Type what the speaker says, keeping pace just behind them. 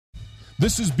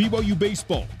This is BYU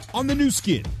Baseball on the new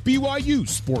skin, BYU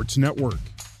Sports Network.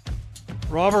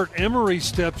 Robert Emery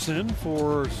steps in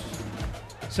for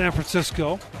San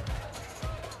Francisco.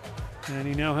 And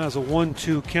he now has a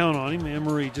 1-2 count on him.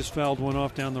 Emery just fouled one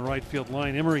off down the right field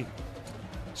line. Emery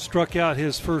struck out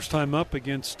his first time up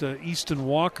against Easton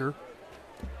Walker,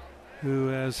 who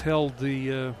has held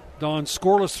the Dons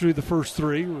scoreless through the first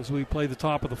three as we play the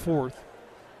top of the fourth.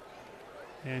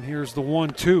 And here's the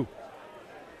 1-2.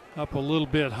 Up a little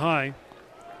bit high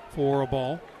for a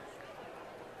ball.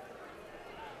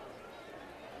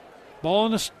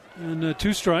 Ball and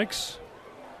 2 strikes.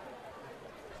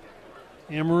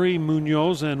 Emery,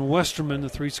 Munoz, and Westerman, the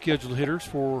 3 scheduled hitters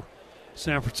for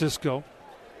San Francisco.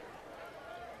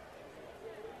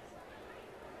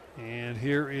 And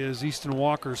here is Easton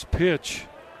Walker's pitch.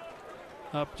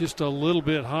 Up just a little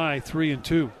bit high,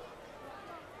 3-2.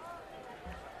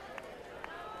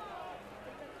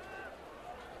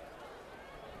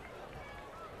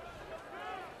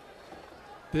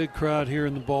 Big crowd here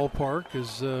in the ballpark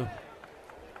is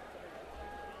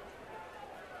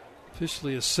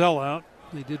officially a sellout.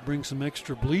 They did bring some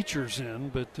extra bleachers in,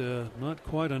 but not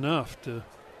quite enough to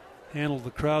handle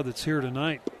the crowd that's here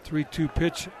tonight. 3-2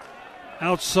 pitch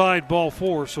outside, ball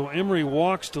 4. So Emery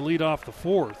walks to lead off the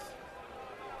fourth.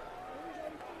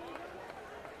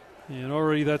 And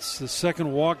already that's the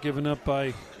second walk given up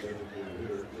by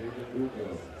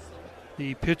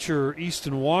the pitcher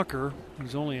Easton Walker.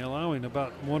 He's only allowing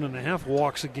about 1.5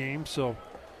 walks a game, so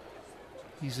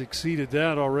he's exceeded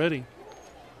that already.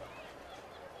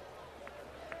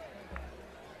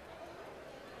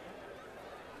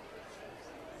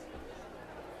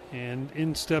 And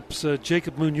in steps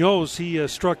Jacob Munoz. He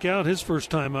struck out his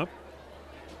first time up.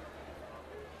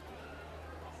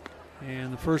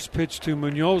 And the first pitch to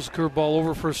Munoz, curveball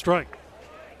over for a strike.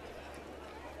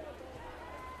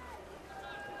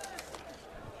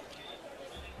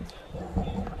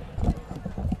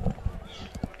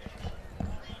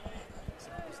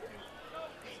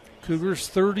 Cougars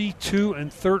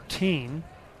 32-13.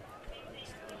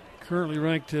 Currently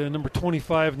ranked number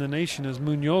 25 in the nation as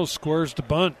Munoz squares to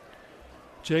bunt.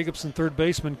 Jacobson, third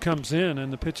baseman, comes in,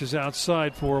 and the pitch is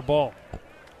outside for a ball.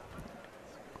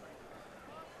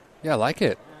 Yeah, I like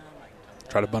it.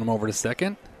 Try to bunt him over to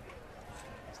second.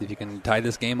 See if you can tie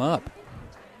this game up.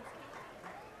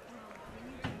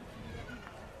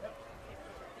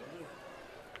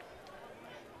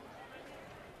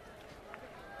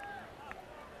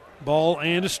 Ball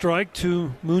and a strike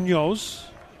to Munoz.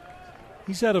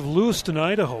 He's out of Lewiston,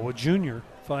 Idaho, a junior,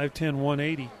 5'10",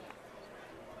 180.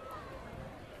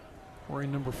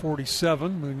 Wearing number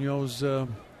 47. Munoz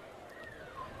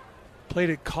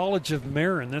played at College of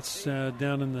Marin. That's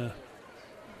down in the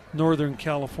Northern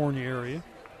California area.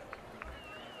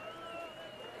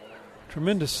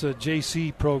 Tremendous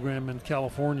JC program in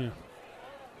California.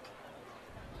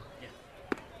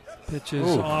 Pitches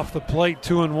off the plate,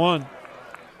 2-1.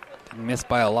 Didn't miss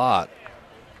by a lot.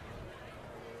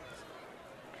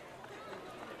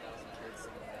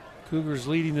 Cougars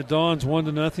leading the Dons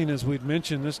 1-0, as we'd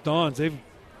mentioned. This Dons, they've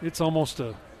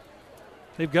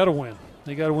got to win.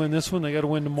 They got to win this one. They got to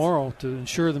win tomorrow to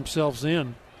ensure themselves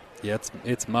in. Yeah,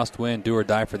 it's must win, do or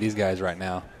die for these guys right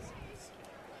now.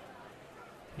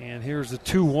 And here's the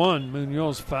 2-1.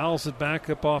 Munoz fouls it back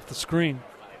up off the screen.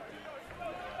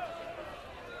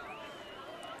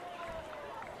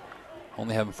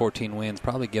 Only having 14 wins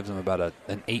probably gives them about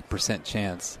an 8%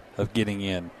 chance of getting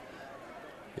in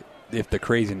if the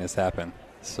craziness happen.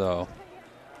 So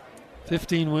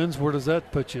 15 wins, where does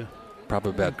that put you?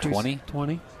 Probably about 20.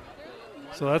 20.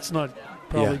 So that's not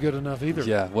probably good enough either.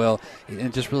 Yeah, well,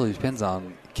 it just really depends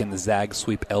on, can the Zags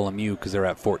sweep LMU because they're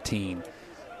at 14?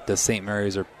 Does St.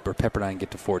 Mary's or Pepperdine get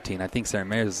to 14? I think St.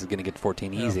 Mary's is going to get to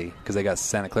 14 easy because they got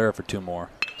Santa Clara for 2 more.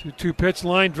 2-2 pitch,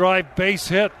 line drive, base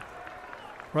hit.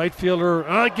 Right fielder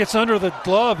gets under the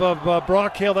glove of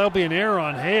Brock Hale. That'll be an error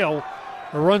on Hale.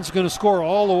 The run's going to score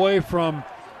all the way from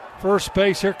first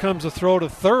base. Here comes a throw to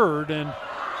third, and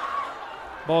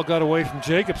ball got away from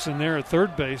Jacobson there at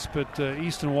third base, but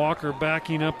Easton Walker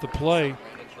backing up the play.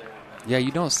 Yeah,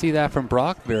 you don't see that from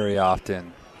Brock very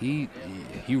often. You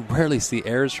rarely see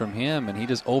errors from him, and he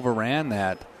just overran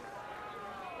that.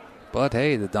 But,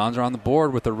 hey, the Dons are on the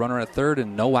board with a runner at third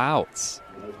and no outs.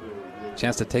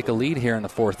 Chance to take a lead here in the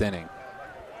 4th inning.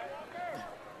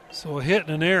 So a hit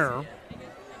and an error.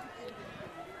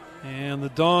 And the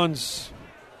Dons,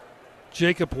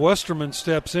 Jacob Westerman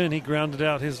steps in. He grounded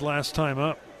out his last time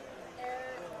up.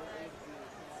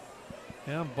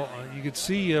 Yeah, you could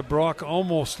see Brock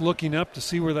almost looking up to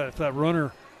see where that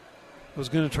runner was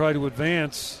going to try to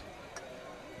advance.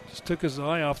 Just took his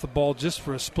eye off the ball just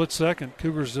for a split second.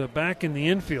 Cougars back in the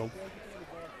infield.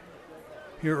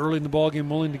 Here early in the ballgame,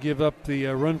 willing to give up the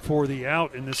run for the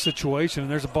out in this situation.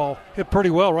 And there's a ball hit pretty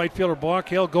well. Right fielder Brock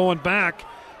Hale going back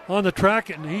on the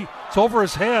track, and it's over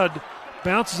his head,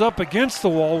 bounces up against the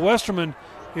wall. Westerman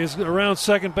is around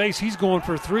second base. He's going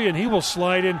for 3, and he will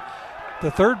slide in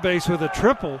the third base with a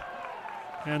triple.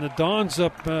 And the Dons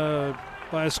up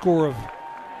by a score of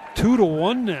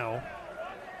 2-1 now.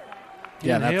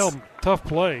 Yeah, Hale, tough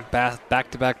play.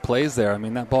 Back-to-back plays there. I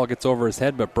mean, that ball gets over his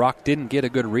head, but Brock didn't get a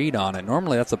good read on it.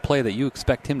 Normally, that's a play that you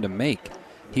expect him to make.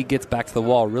 He gets back to the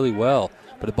wall really well,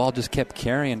 but the ball just kept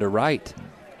carrying to right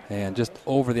and just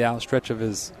over the outstretch of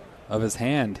his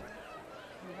hand.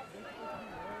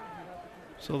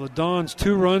 So the Dons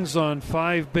 2 runs on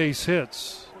 5 base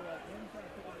hits.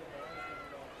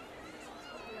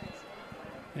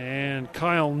 And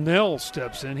Kyle Nell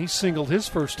steps in. He singled his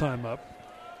first time up.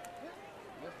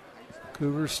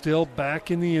 Cougars still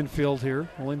back in the infield here,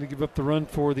 willing to give up the run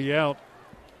for the out.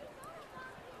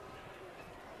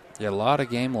 Yeah, a lot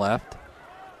of game left.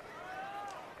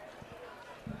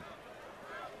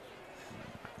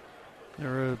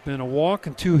 There have been a walk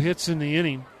and 2 hits in the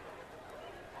inning.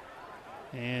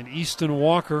 And Easton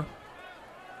Walker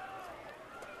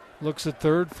looks at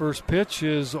third. First pitch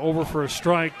is over for a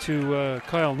strike to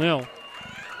Kyle Nell.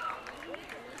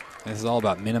 This is all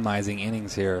about minimizing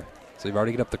innings here. So you've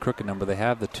already get up the crooked number. They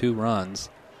have the 2 runs.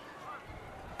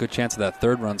 Good chance of that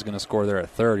third run's going to score there at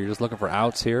third. You're just looking for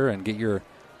outs here and get your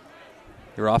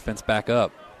offense back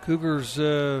up. Cougars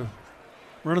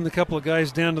running the couple of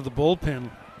guys down to the bullpen.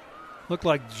 Looked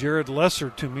like Jared Lesser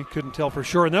to me. Couldn't tell for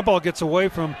sure. And that ball gets away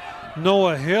from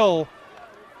Noah Hill.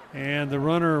 And the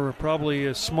runner, probably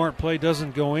a smart play,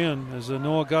 doesn't go in as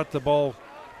Noah got the ball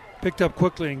picked up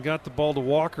quickly and got the ball to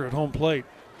Walker at home plate.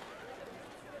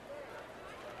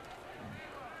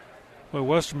 Well,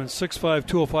 Westerman, 6'5",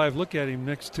 205. Look at him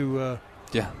next to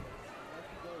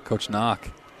Coach Knock.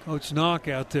 Coach Knock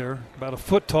out there, about a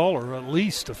foot taller, at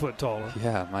least a foot taller.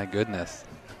 Yeah, my goodness.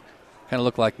 Kind of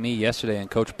looked like me yesterday and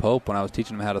Coach Pope when I was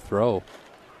teaching him how to throw.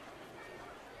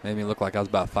 Made me look like I was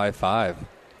about 5'5".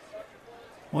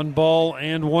 1 ball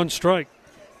and 1 strike.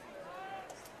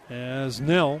 As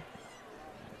Nell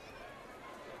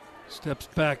steps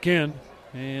back in,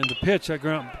 and the pitch, that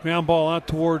ground ball out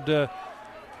toward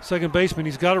second baseman.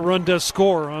 He's got a run, does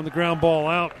score on the ground ball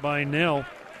out by Nell.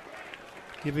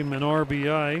 Give him an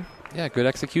RBI. Yeah, good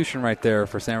execution right there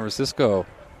for San Francisco.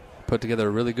 Put together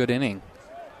a really good inning.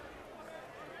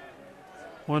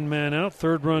 1 man out.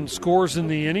 Third run scores in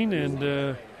the inning,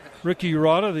 and Ricky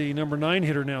Urata, the number 9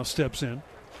 hitter, now steps in.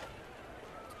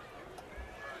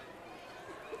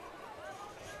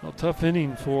 Well, tough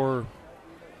inning for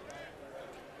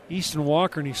Easton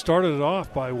Walker, and he started it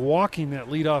off by walking that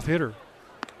leadoff hitter.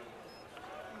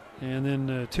 And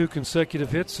then 2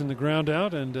 consecutive hits in the ground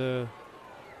out, and the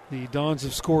Dons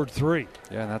have scored 3.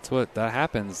 Yeah, that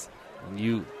happens. When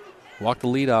you walk the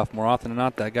leadoff, more often than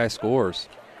not, that guy scores.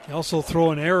 You also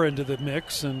throw an error into the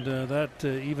mix, and that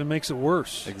even makes it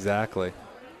worse. Exactly.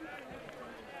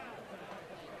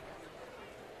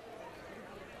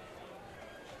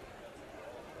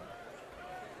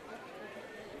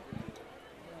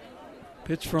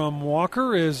 Pitch from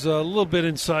Walker is a little bit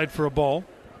inside for a ball.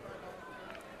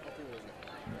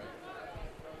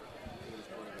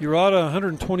 Urata,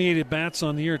 128 at-bats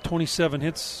on the year, 27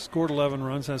 hits, scored 11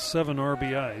 runs, has 7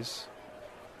 RBIs.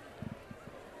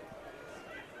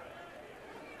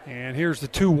 And here's the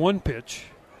 2-1 pitch.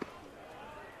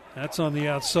 That's on the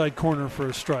outside corner for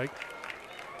a strike.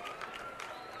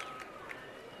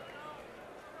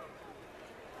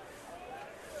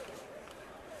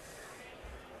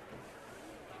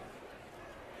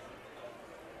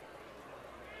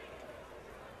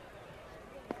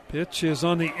 Pitch is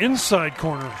on the inside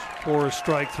corner for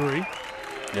strike 3.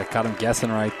 Yeah, caught him guessing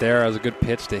right there. That was a good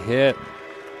pitch to hit.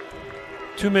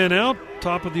 2 men out,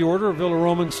 top of the order.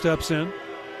 Villaroman steps in.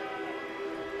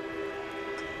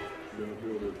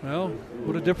 Well,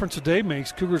 what a difference a day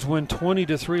makes. Cougars win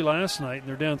 20-3 last night, and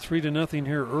they're down 3-0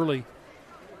 here early.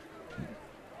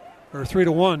 Or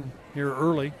 3-1 here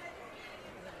early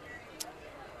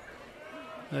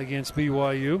against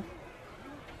BYU.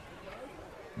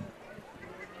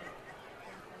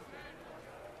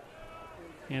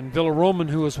 And Villaroman,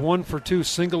 who was 1 for 2,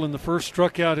 single in the first,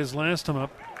 struck out his last time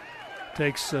up,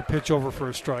 takes a pitch over for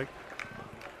a strike.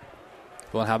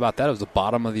 Well, and how about that? It was the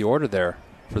bottom of the order there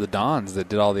for the Dons that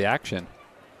did all the action.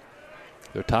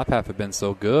 Their top half have been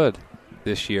so good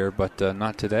this year, but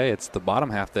not today. It's the bottom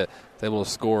half that's able to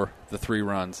score the 3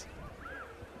 runs.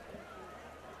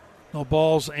 No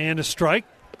balls and a strike.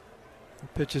 The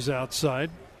pitch is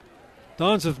outside.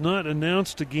 Dons have not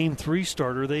announced a Game 3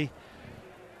 starter. They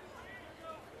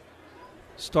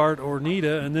start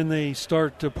Ornita, and then they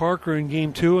start Parker in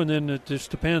Game 2, and then it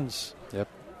just depends. Yep.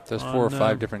 There's 4 or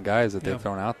 5 different guys that they've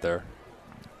thrown out there.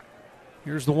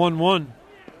 Here's the 1-1. A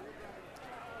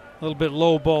little bit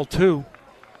low, ball 2.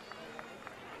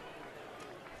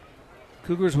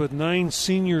 Cougars with 9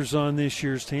 seniors on this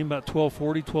year's team, about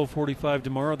 12:40, 12:45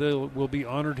 tomorrow. They will be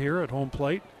honored here at home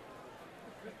plate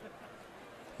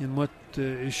in what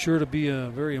is sure to be a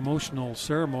very emotional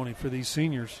ceremony for these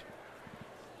seniors.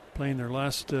 Playing their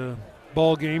last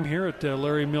ball game here at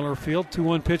Larry Miller Field.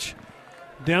 2-1 pitch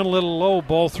down a little low,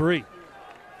 ball 3.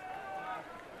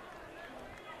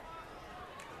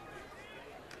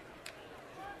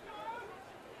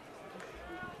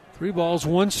 Three balls,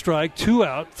 1 strike, 2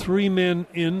 out, 3 men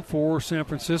in for San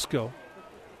Francisco.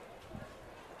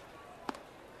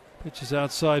 Pitch is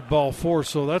outside, ball 4,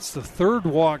 so that's the 3rd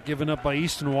walk given up by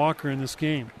Easton Walker in this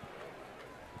game.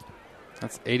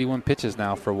 That's 81 pitches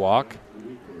now for Walk.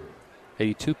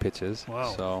 82 pitches.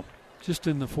 Wow. So just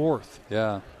in the 4th.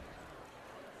 Yeah.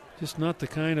 Just not the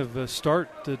kind of start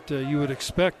that you would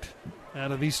expect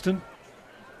out of Easton.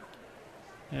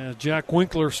 Jack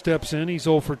Winkler steps in. He's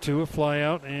 0 for 2, a fly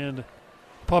out, and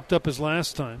popped up his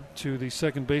last time to the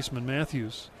second baseman,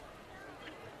 Matthews.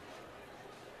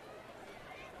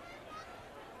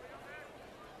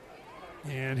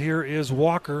 And here is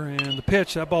Walker, and the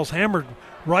pitch. That ball's hammered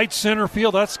right center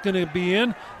field. That's going to be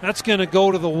in. That's going to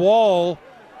go to the wall.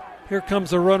 Here comes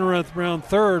the runner around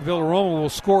third. Villaroma will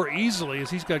score easily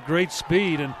as he's got great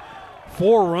speed, and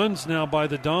 4 runs now by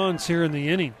the Dons here in the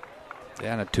inning.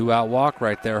 Yeah, and a 2-out walk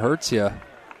right there hurts you,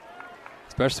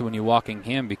 especially when you're walking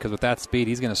him, because with that speed,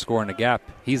 he's going to score in the gap.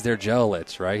 He's their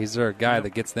Jelich, right? He's their guy that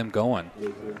gets them going.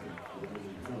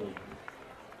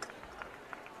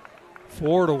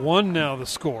 4-1 now the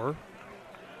score.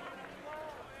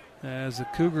 As the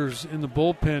Cougars in the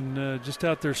bullpen just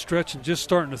out there stretching, just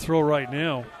starting to throw right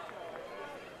now.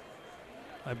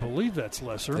 I believe that's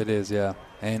Lesser. It is, yeah.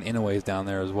 And Inouye's down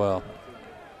there as well.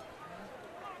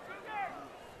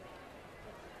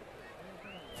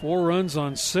 4 runs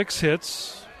on 6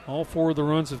 hits. All 4 of the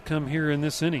runs have come here in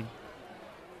this inning.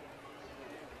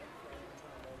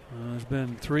 There's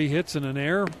been 3 hits and an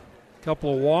error, a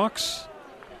couple of walks.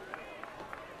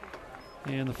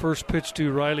 And the first pitch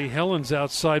to Riley Helens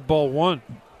outside, ball 1.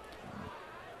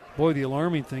 Boy, the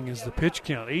alarming thing is the pitch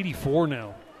count, 84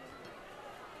 now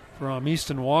from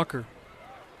Easton Walker.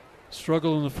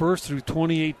 Struggled in the first through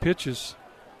 28 pitches.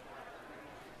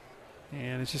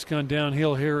 And it's just gone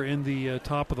downhill here in the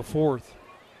top of the 4th.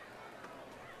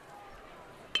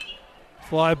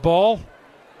 Fly ball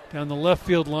down the left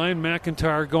field line.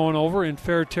 McIntyre going over in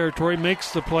fair territory,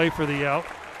 makes the play for the out.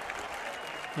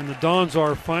 And the Dons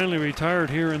are finally retired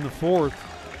here in the 4th.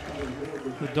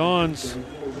 The Dons,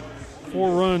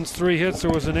 4 runs, 3 hits.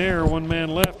 There was an error, 1 man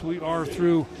left. We are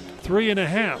through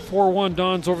 3.5. 4-1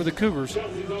 Dons over the Cougars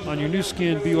on your new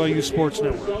skin BYU Sports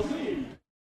Network.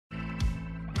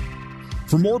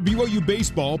 For more BYU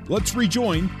baseball, let's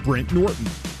rejoin Brent Norton.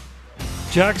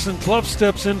 Jackson Clough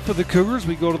steps in for the Cougars.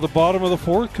 We go to the bottom of the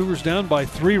 4th. Cougars down by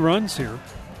 3 runs here.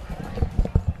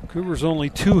 Cougars only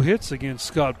 2 hits against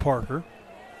Scott Parker.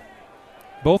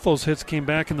 Both those hits came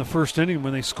back in the first inning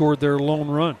when they scored their lone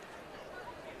run.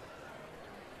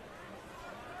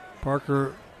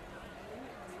 Parker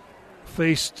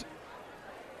faced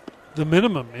the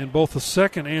minimum in both the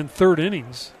second and third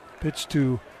innings. Pitch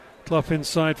to Clough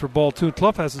inside for ball 2.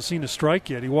 Clough hasn't seen a strike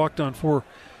yet. He walked on 4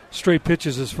 straight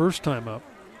pitches his first time up.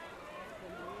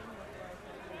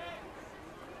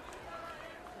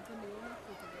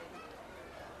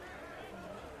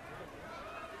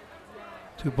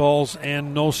 Two balls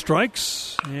and no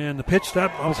strikes. And the pitch,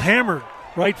 that was hammered.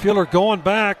 Right fielder going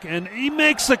back, and he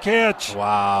makes the catch.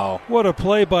 Wow. What a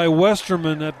play by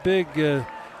Westerman. That big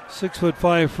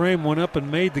 6'5" frame went up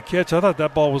and made the catch. I thought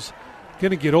that ball was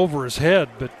going to get over his head,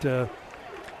 but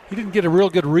he didn't get a real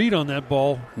good read on that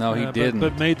ball. No, he didn't.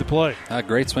 But made the play. A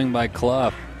great swing by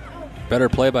Clough. Better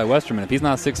play by Westerman. If he's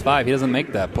not 6'5", he doesn't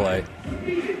make that play.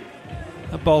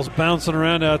 That ball's bouncing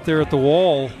around out there at the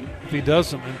wall. If he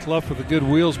doesn't, and Clough with the good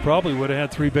wheels probably would have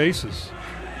had 3 bases.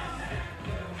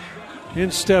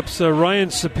 In steps Ryan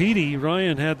Sapiti.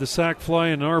 Ryan had the sac fly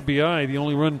and RBI, the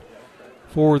only run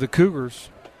for the Cougars.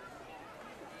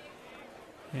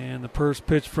 And the first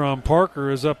pitch from Parker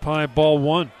is up high, ball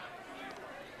 1.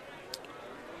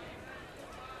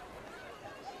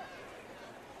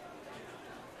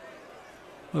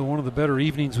 Well, one of the better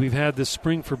evenings we've had this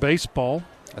spring for baseball.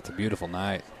 That's a beautiful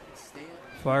night.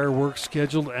 Fireworks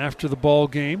scheduled after the ball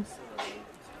game.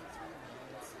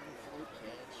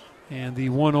 And the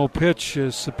 1-0 pitch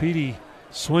as Sapiti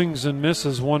swings and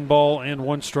misses, 1 ball and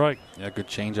 1 strike. Yeah, good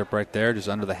changeup right there, just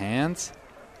under the hands.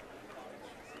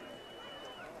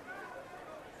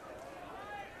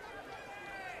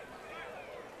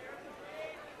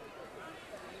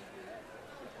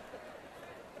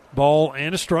 Ball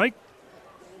and a strike.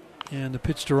 And the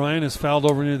pitch to Ryan is fouled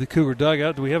over into the Cougar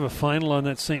dugout. Do we have a final on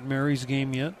that St. Mary's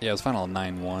game yet? Yeah, it was final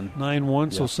 9-1.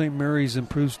 9-1, so St. Mary's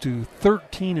improves to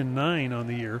 13-9 on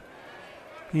the year.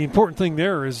 The important thing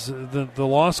there is the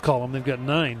loss column. They've got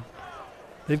 9.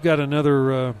 They've got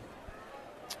another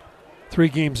 3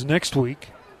 games next week.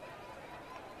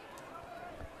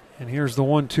 And here's the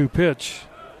 1-2 pitch.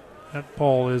 That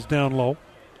ball is down low.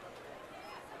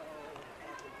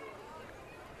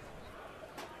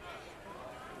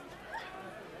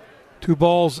 Two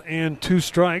balls and 2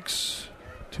 strikes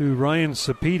to Ryan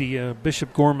Sapiti, a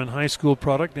Bishop Gorman High School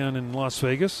product down in Las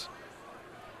Vegas.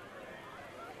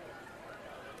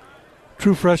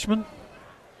 True freshman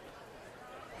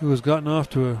who has gotten off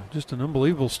to just an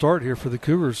unbelievable start here for the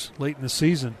Cougars late in the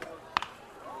season.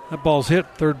 That ball's hit.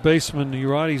 Third baseman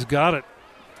Urati's got it,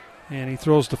 and he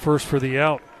throws to first for the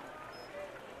out.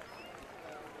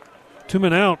 2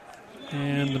 men out,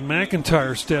 and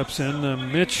McIntyre steps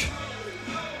in. Mitch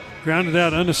grounded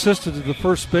out unassisted to the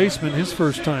first baseman, his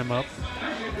first time up.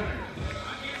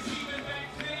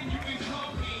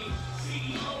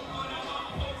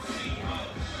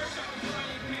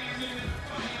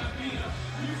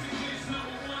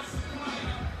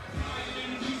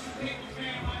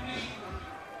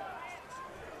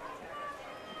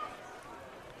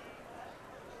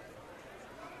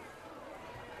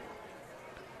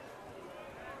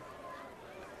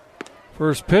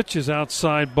 First pitch is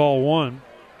outside, ball 1.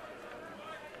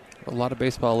 A lot of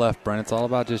baseball left, Brent. It's all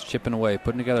about just chipping away,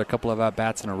 putting together a couple of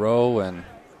at-bats in a row, and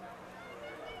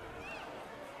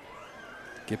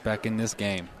get back in this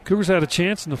game. Cougars had a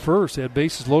chance in the first. They had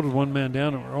bases loaded, 1 man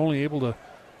down, and were only able to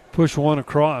push 1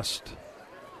 across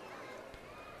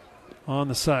on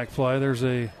the sac fly. There's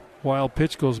a wild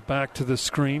pitch, goes back to the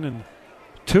screen, and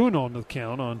 2-0 to the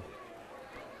count on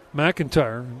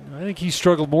McIntyre. I think he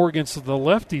struggled more against the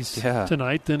lefties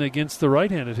tonight than against the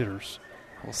right-handed hitters.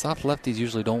 Well, soft lefties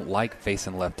usually don't like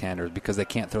facing left-handers because they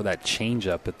can't throw that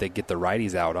changeup that they get the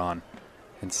righties out on.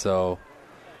 And so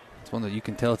it's one that you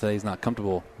can tell today he's not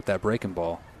comfortable with that breaking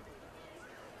ball.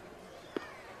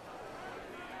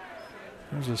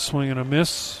 There's a swing and a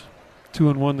miss.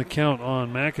 2-1 the count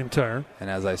on McIntyre. And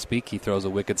as I speak, he throws a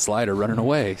wicked slider running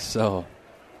away. So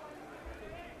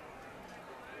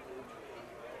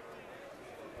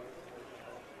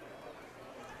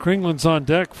Kringland's on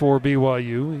deck for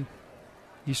BYU.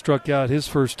 He struck out his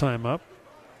first time up.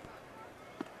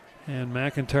 And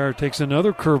McIntyre takes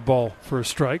another curveball for a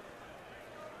strike.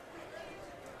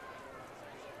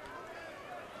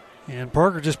 And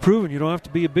Parker just proven you don't have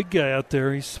to be a big guy out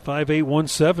there. He's 5'8",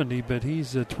 170, but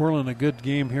he's twirling a good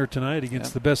game here tonight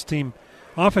against the best team,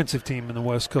 offensive team in the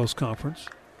West Coast Conference.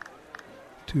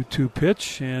 2-2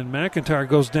 pitch, and McIntyre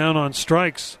goes down on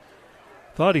strikes.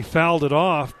 Thought he fouled it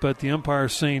off, but the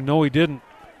umpire's saying no, he didn't.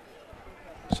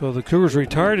 So the Cougars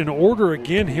retired in order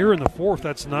again here in the 4th.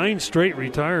 That's 9 straight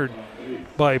retired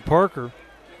by Parker.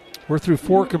 We're through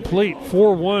 4 complete.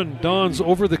 4-1 Dons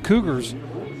over the Cougars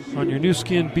on your new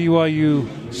skin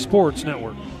BYU Sports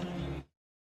Network.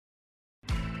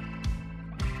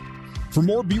 For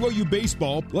more BYU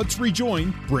baseball, let's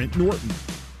rejoin Brent Norton.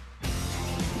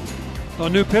 A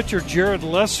new pitcher, Jared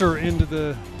Lesser, into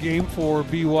the game for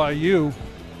BYU.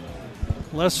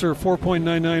 Lesser,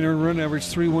 4.99 earned run average,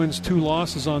 3 wins, 2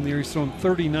 losses on the year. He's thrown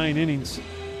 39 innings,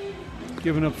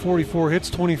 given up 44 hits,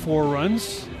 24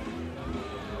 runs.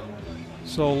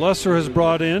 So Lesser has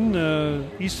brought in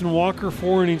Easton Walker,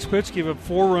 4 innings pitched, gave up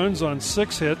 4 runs on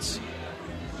 6 hits,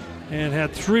 and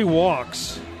had 3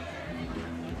 walks.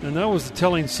 And that was the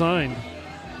telling sign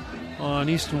on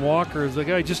Easton Walker. The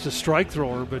guy just a strike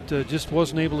thrower, but just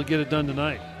wasn't able to get it done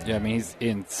tonight. Yeah, I mean, he's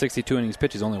in 62 innings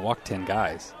pitched, he's only walked 10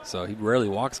 guys. So he rarely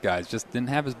walks guys, just didn't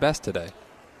have his best today.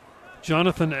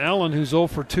 Jonathan Allen, who's 0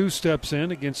 for 2, steps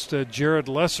in against Jared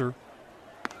Lesser.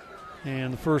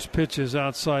 And the first pitch is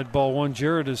outside, ball 1.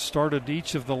 Jared has started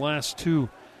each of the last 2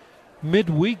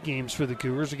 midweek games for the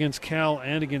Cougars, against Cal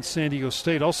and against San Diego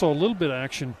State. Also a little bit of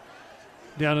action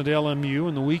down at LMU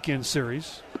in the weekend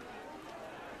series.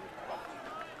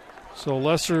 So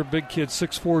Lesser, big kid,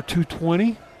 6'4",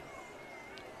 220.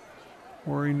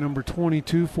 Wearing number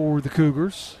 22 for the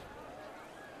Cougars.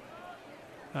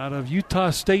 Out of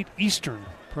Utah State Eastern.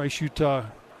 Price, Utah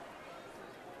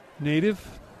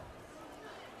native.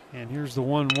 And here's the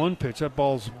 1-1 pitch. That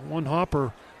ball's one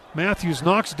hopper. Matthews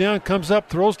knocks it down, comes up,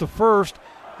 throws to first,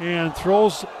 and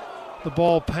throws the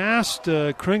ball past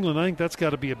Kringlen. I think that's got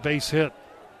to be a base hit.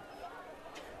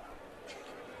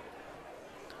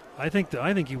 I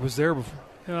think he was there before.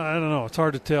 I don't know. It's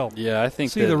hard to tell. Yeah, I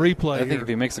think see the replay. I think if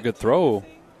he makes a good throw,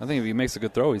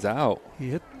 he's out. He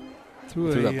hit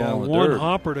threw a one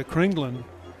hopper to Kringlen.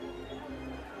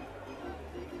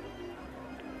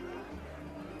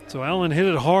 So Allen hit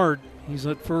it hard. He's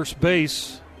at first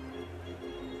base.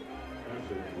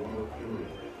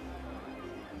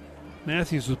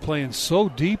 Matthews was playing so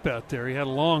deep out there. He had a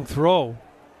long throw.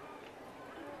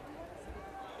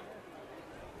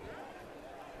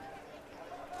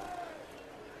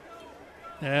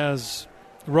 As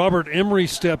Robert Emery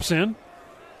steps in.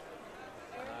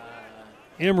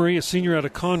 Emery, a senior out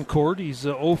of Concord. He's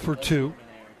 0 for 2.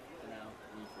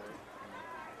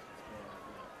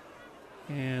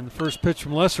 And the first pitch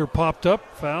from Lesser popped up.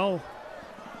 Foul.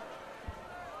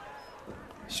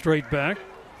 Straight back.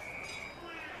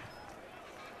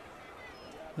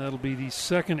 That'll be the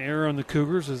second error on the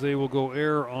Cougars as they will go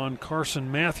error on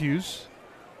Carson Matthews.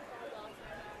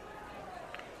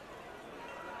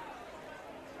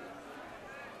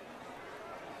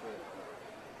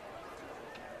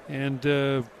 And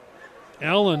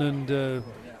Allen and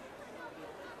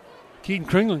Keaton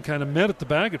Kringlen kind of met at the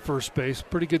bag at first base.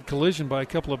 Pretty good collision by a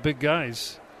couple of big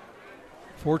guys.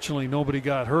 Fortunately, nobody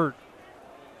got hurt.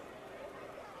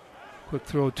 Quick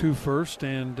throw to first,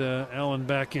 and Allen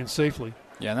back in safely.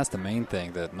 Yeah, and that's the main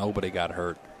thing, that nobody got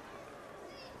hurt.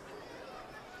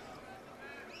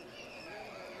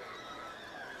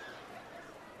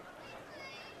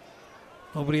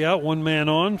 Nobody out, one man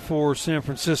on for San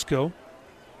Francisco.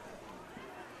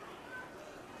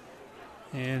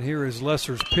 And here is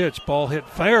Lesser's pitch. Ball hit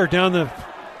fair down the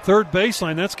third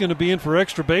baseline. That's going to be in for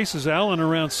extra bases. Allen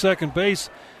around second base.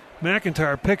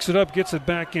 McIntyre picks it up, gets it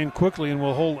back in quickly, and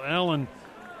will hold Allen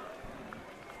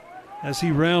as he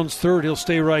rounds third. He'll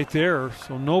stay right there.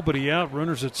 So nobody out.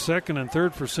 Runners at second and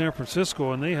third for San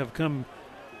Francisco, and they have come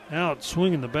out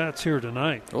swinging the bats here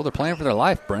tonight. Well, they're playing for their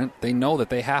life, Brent. They know that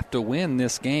they have to win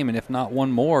this game, and if not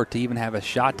one more, to even have a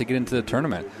shot to get into the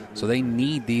tournament. So they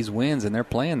need these wins, and they're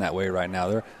playing that way right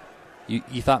now.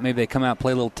 You thought maybe they'd come out and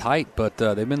play a little tight, but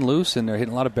they've been loose, and they're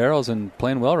hitting a lot of barrels and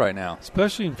playing well right now.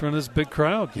 Especially in front of this big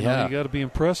crowd. You know, you got to be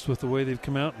impressed with the way they've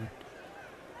come out and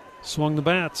swung the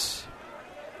bats.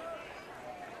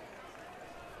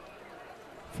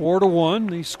 4-1,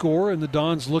 the score, and the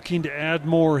Dons looking to add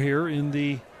more here in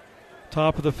the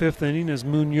top of the fifth inning as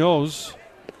Munoz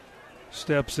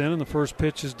steps in, and the first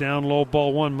pitch is down low,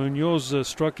 ball one. Munoz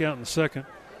struck out in the second,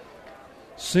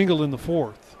 singled in the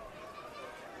fourth.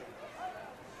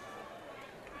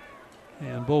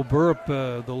 And Bo Burrup,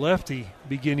 the lefty,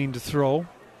 beginning to throw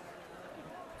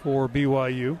for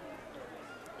BYU.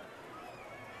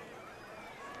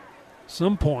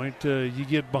 Some point you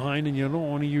get behind and you don't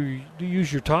want to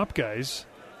use your top guys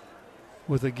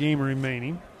with a game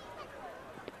remaining.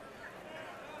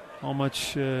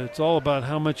 It's all about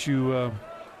how much you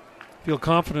feel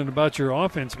confident about your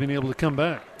offense being able to come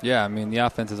back. Yeah, I mean, the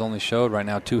offense has only showed right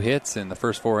now 2 hits in the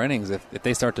first 4 innings. If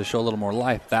they start to show a little more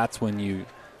life, that's when you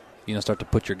start to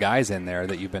put your guys in there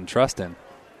that you've been trusting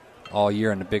all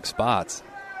year in the big spots.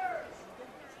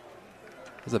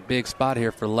 There's a big spot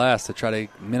here for Les to try to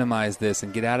minimize this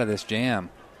and get out of this jam.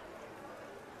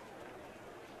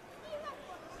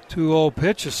 2-0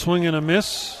 pitch, a swing and a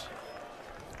miss.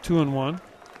 2-1.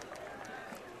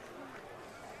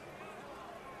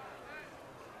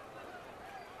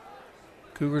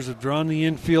 Cougars have drawn the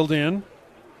infield in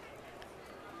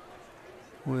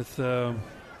with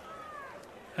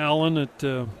Allen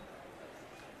at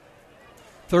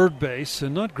third base,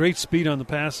 and not great speed on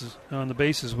the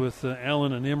bases with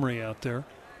Allen and Emery out there.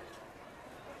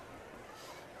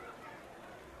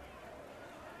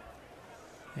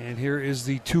 And here is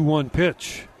the 2-1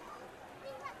 pitch.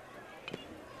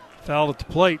 Fouled at the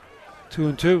plate,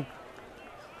 2-2.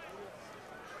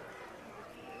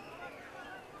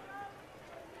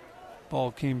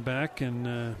 Ball came back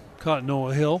and caught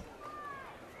Noah Hill.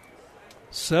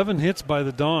 7 hits by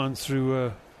the Dons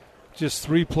through just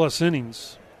 3+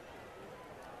 innings.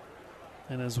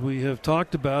 And as we have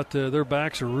talked about, their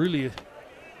backs are really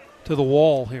to the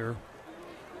wall here.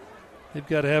 They've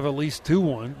got to have at least 2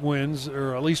 wins,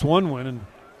 or at least 1 win, and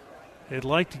they'd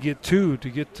like to get 2 to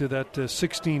get to that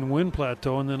 16-win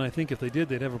plateau. And then I think if they did,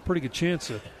 they'd have a pretty good chance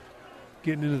of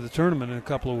getting into the tournament in a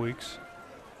couple of weeks.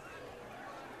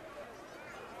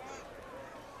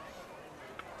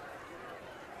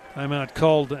 Timeout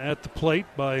called at the plate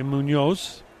by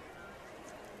Munoz.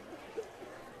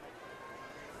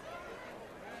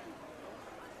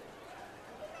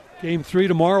 Game 3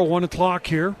 tomorrow, 1 o'clock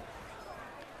here.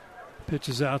 Pitch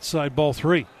is outside, ball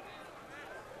 3.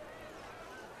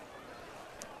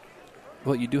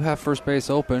 Well, you do have first base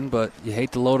open, but you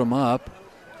hate to load him up.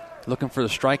 Looking for the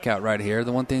strikeout right here.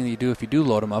 The one thing that you do if you do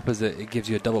load him up is that it gives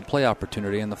you a double play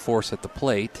opportunity and the force at the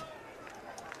plate.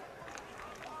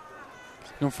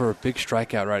 Looking for a big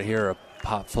strikeout right here, a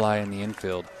pop fly in the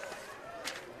infield.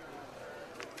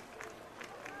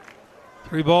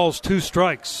 3 balls, 2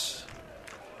 strikes.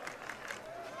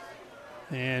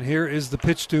 And here is the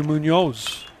pitch to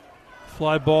Munoz.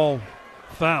 Fly ball,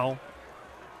 foul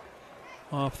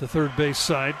off the third base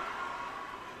side.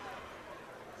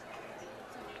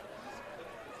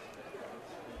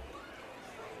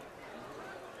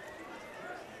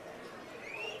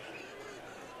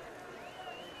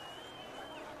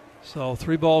 So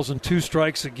 3 balls and 2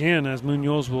 strikes again as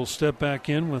Munoz will step back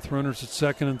in with runners at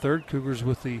second and third. Cougars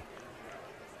with the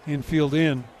infield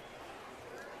in.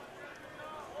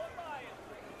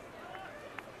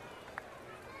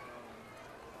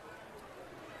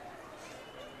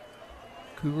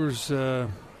 Cougars,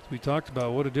 we talked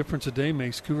about what a difference a day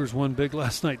makes. Cougars won big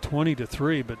last night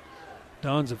 20-3, but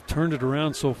Dons have turned it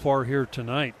around so far here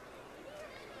tonight.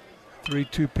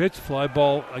 3-2 pitch, fly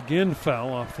ball again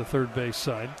foul off the third base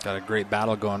side. Got a great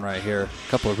battle going right here. A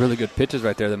couple of really good pitches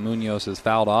right there that Munoz has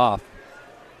fouled off.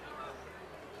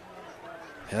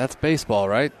 Yeah, that's baseball,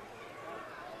 right?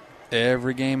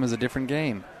 Every game is a different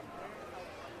game.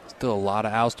 Still a lot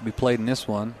of outs to be played in this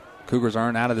one. Cougars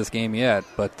aren't out of this game yet,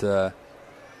 but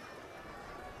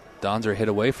Dons are hit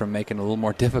away from making it a little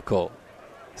more difficult.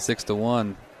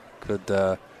 6-1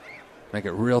 could make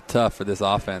it real tough for this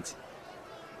offense.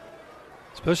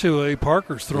 Especially the way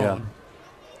Parker's throwing. Yeah.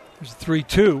 There's a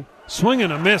 3-2. Swing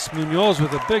and a miss. Munoz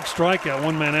with a big strikeout,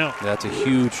 1 man out. That's a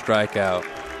huge strikeout.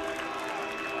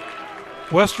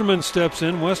 Westerman steps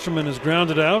in. Westerman is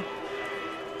grounded out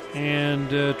and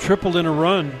tripled in a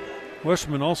run.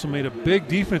 Westerman also made a big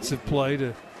defensive play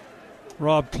to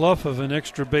rob Clough of an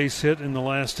extra base hit in the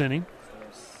last inning.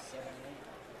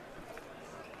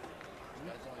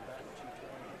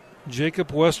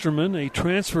 Jacob Westerman, a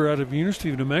transfer out of University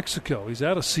of New Mexico. He's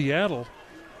out of Seattle.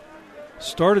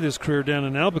 Started his career down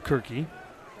in Albuquerque.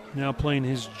 Now playing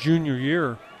his junior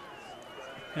year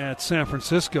at San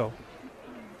Francisco.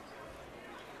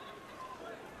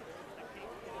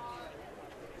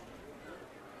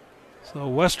 So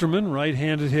Westerman,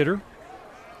 right-handed hitter.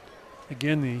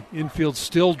 Again, the infield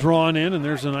still drawn in, and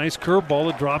there's a nice curveball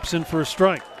that drops in for a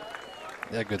strike.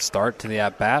 Yeah, good start to the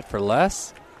at-bat for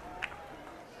Les.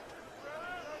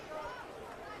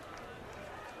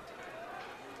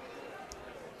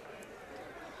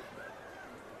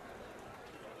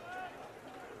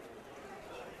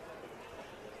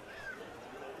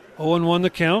 Oh, 0-1 the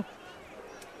count.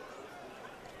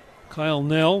 Kyle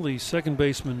Nell, the second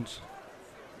baseman's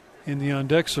in the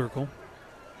on-deck circle.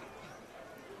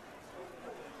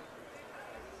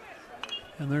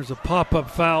 And there's a pop-up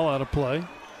foul out of play.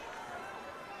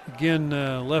 Again,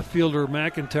 left fielder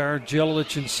McIntyre,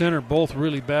 Jelilich in center, both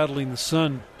really battling the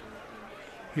sun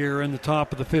here in the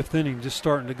top of the 5th inning, just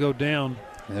starting to go down.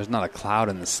 And there's not a cloud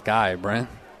in the sky, Brent.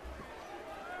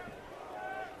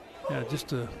 Yeah, just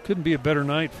couldn't be a better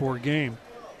night for a game.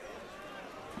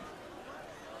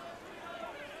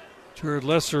 Jared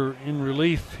Lesser in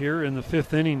relief here in the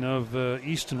 5th inning of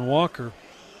Easton Walker.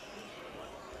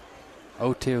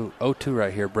 0-2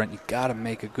 right here, Brent. You got to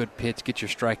make a good pitch, get your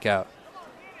strikeout.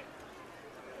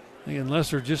 Again,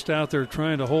 Lesser just out there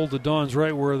trying to hold the Dons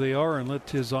right where they are and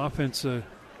let his offense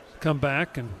come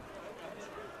back. And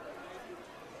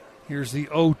here's the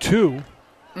 0-2.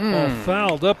 Ball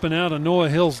fouled up and out of Noah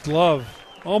Hill's glove.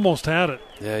 Almost had it.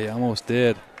 Yeah, you almost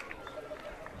did.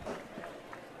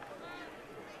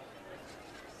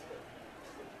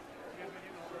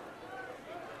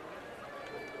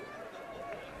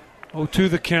 To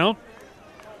the count.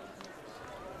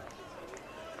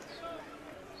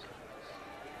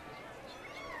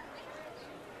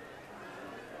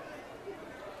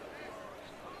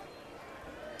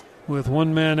 With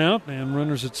 1 man out and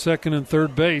runners at second and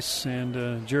third base,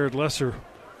 and Jared Lesser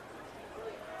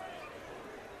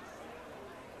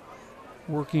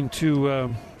working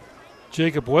to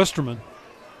Jacob Westerman.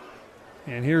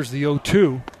 And here's the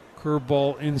 0-2.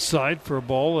 Curveball inside for a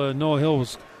ball. Noah Hill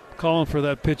was calling for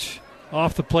that pitch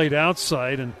off the plate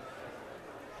outside and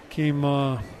came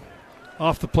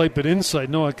off the plate but inside.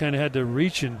 Noah kind of had to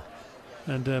reach and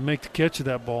make the catch of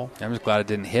that ball. I'm just glad it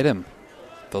didn't hit him.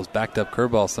 Those backed up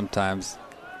curveballs sometimes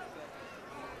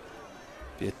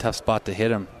be a tough spot to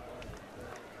hit him.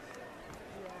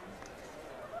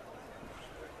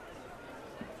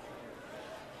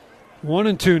 One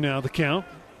and two now the count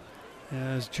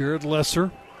as Jared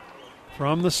Lesser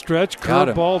From the stretch,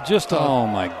 curveball just off. Oh,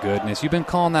 my goodness. You've been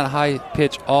calling that high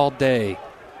pitch all day.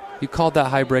 You called that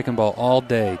high breaking ball all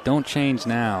day. Don't change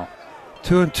now.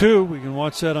 2-2. We can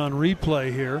watch that on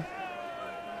replay here.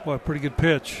 Boy, pretty good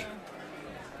pitch.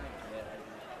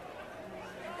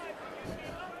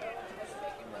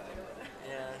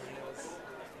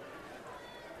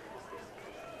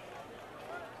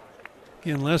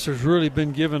 Again, Lesser's really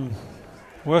been giving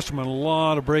Westerman a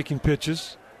lot of breaking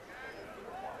pitches.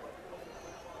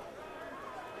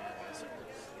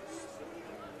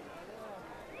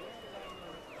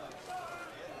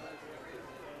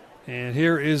 And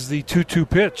here is the 2-2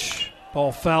 pitch.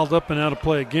 Ball fouled up and out of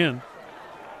play again.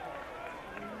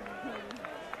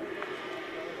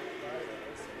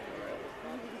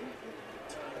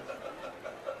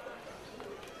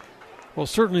 Well,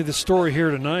 certainly the story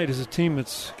here tonight is a team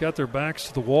that's got their backs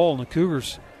to the wall, and the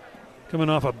Cougars coming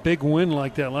off a big win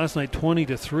like that last night,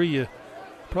 20-3. You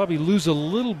probably lose a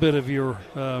little bit of your,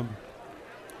 not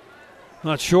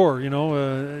sure,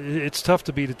 it's tough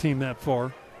to beat a team that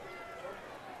far.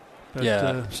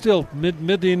 But still,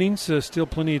 mid innings, still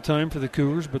plenty of time for the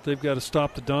Cougars, but they've got to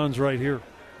stop the Dons right here.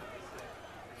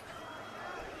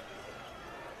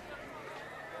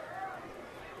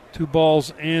 Two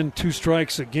balls and 2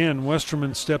 strikes again.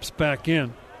 Westerman steps back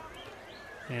in.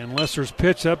 And Lesser's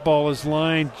pitch, that ball is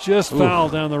lined just foul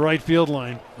down the right field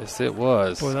line. Yes, it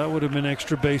was. Boy, that would have been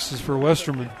extra bases for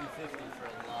Westerman.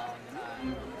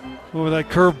 Over that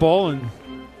curveball and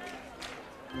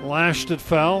lashed it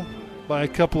foul by a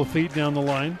couple of feet down the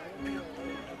line.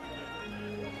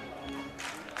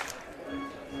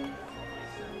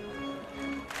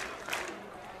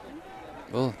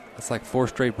 Well, it's like 4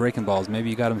 straight breaking balls. Maybe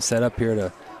you got him set up here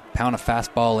to pound a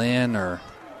fastball in, or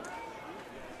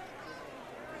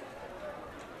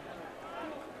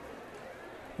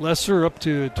Lesser up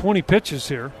to 20 pitches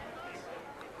here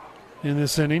in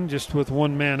this inning, just with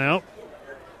 1 man out.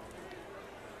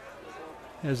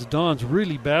 As the Dons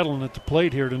really battling at the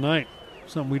plate here tonight.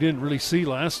 Something we didn't really see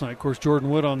last night. Of course, Jordan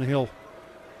Wood on the hill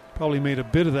probably made a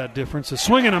bit of that difference. A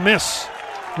swing and a miss.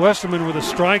 Westerman with a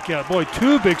strikeout. Boy,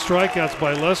 2 big strikeouts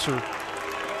by Lesser.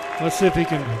 Let's see if he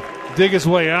can dig his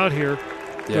way out here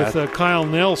with Kyle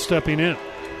Nell stepping in.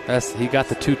 He got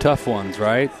the 2 tough ones,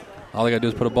 right? All they got to do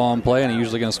is put a ball in play, and he's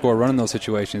usually going to score a run in those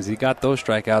situations. He got those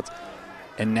strikeouts,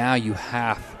 and now you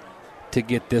have to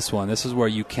get this one. This is where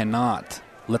you cannot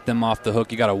let them off the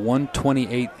hook. You got a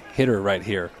 128 hitter right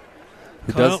here.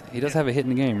 He does have a hit in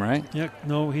the game, right? Yeah,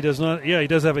 no, he does not. Yeah, he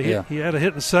does have a hit. Yeah. He had a hit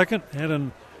in the second, had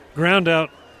a ground out,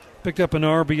 picked up an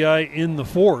RBI in the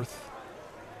 4th.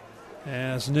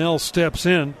 As Nell steps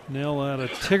in. Nell out of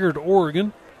Tigard,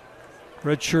 Oregon.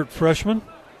 Redshirt freshman.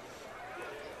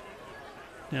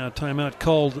 Now timeout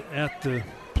called at the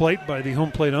plate by the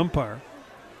home plate umpire.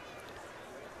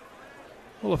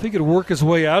 Well, if he could work his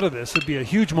way out of this, it'd be a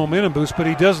huge momentum boost, but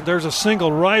he doesn't. There's a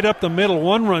single right up the middle.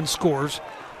 1 run scores.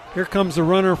 Here comes the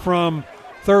runner from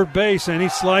third base, and he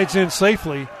slides in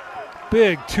safely.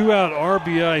 Big 2-out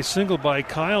RBI single by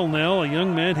Kyle Nell, a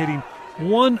young man hitting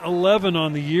 111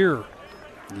 on the year.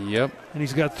 Yep. And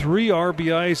he's got 3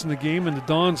 RBIs in the game, and the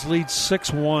Dons lead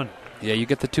 6-1. Yeah, you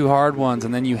get the 2 hard ones,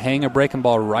 and then you hang a breaking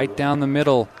ball right down the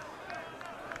middle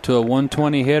to a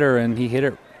 120 hitter, and he hit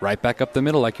it right back up the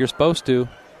middle like you're supposed to.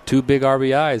 2 big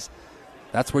RBIs.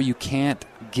 That's where you can't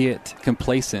get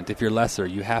complacent if you're Lesser.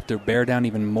 You have to bear down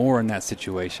even more in that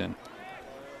situation.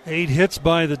 8 hits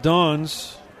by the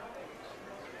Dons.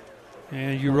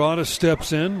 And Urata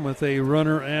steps in with a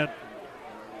runner at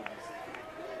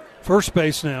first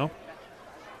base now.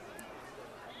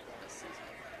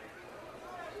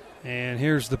 And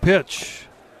here's the pitch.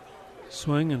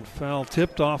 Swing and foul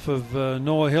tipped off of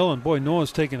Noah Hill. And boy,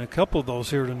 Noah's taking a couple of those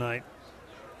here tonight.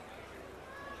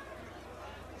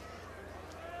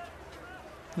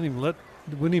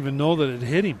 Wouldn't even know that it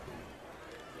hit him.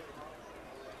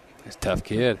 He's a tough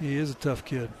kid. He is a tough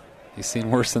kid. He's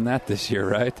seen worse than that this year,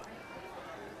 right?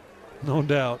 No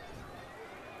doubt.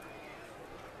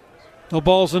 No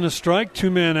balls and a strike. 2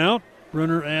 men out.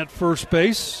 Runner at first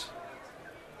base.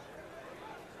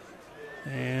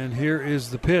 And here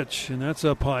is the pitch, and that's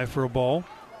up high for a ball.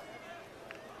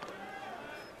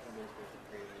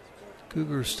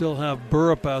 Cougars still have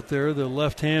Burrup out there, the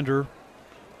left-hander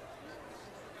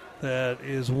that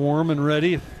is warm and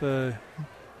ready if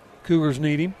Cougars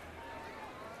need him.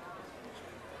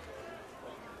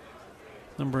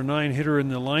 Number 9 hitter in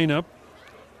the lineup.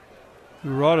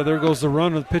 Urata, there goes the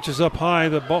run. The pitch is up high.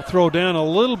 The ball throw down a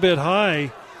little bit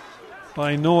high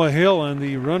by Noah Hill, and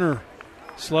the runner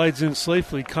slides in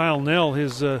safely. Kyle Nell,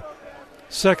 his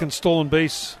second stolen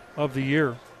base of the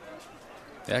year.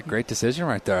 Yeah, great decision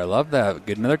right there. I love that.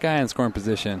 Get another guy in scoring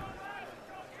position.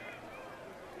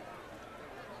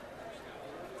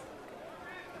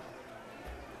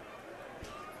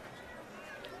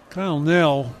 Kyle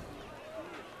Nell,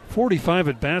 45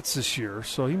 at-bats this year,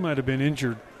 so he might have been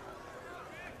injured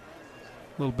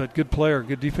a little bit. Good player,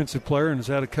 good defensive player, and has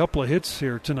had a couple of hits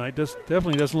here tonight.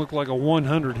 Definitely doesn't look like a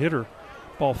 100 hitter.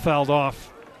 Ball fouled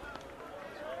off.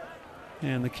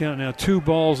 And the count now 2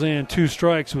 balls and 2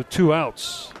 strikes with 2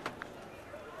 outs.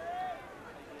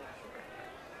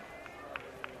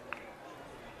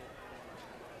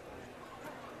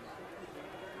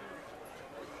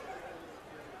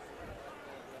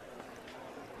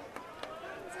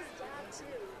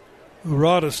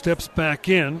 Urata steps back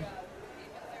in.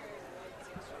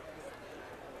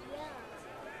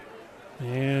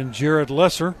 And Jared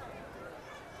Lesser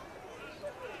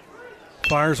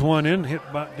fires one in, hit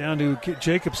down to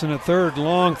Jacobson at third.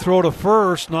 Long throw to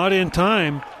first, not in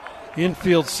time.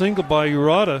 Infield single by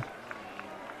Urata.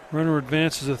 Runner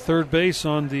advances to third base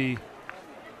on the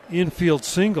infield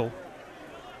single.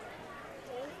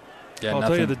 Yeah, I'll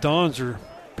tell you, the Dons are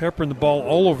peppering the ball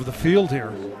all over the field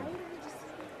here.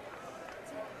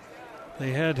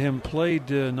 They had him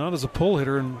played not as a pull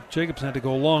hitter, and Jacobson had to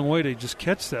go a long way to just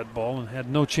catch that ball and had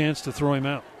no chance to throw him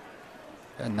out.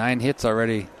 9 hits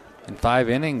already in 5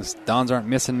 innings. Dons aren't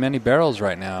missing many barrels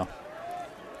right now.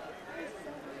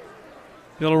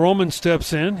 Villaroman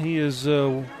steps in. He is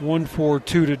 1 for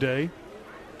 2 today.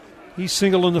 He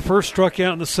singled in the first, struck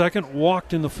out in the second,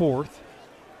 walked in the fourth.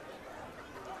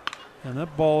 And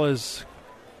that ball is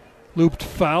looped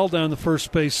foul down the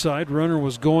first base side. Runner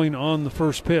was going on the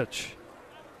first pitch.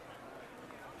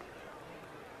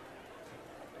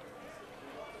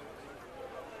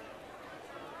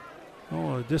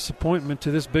 Oh, a disappointment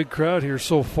to this big crowd here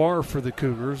so far for the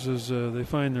Cougars as they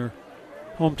find their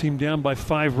home team down by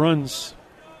 5 runs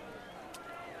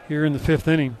here in the 5th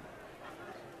inning.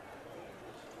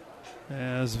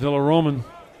 As Villaroman,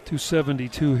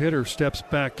 272 hitter, steps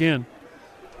back in.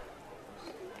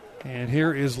 And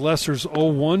here is Lesser's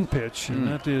 0-1 pitch, and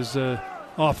that is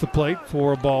off the plate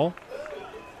for a ball.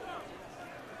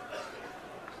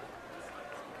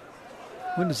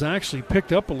 Wind has actually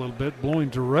picked up a little bit, blowing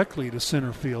directly to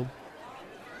center field.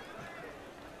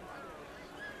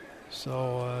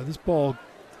 So this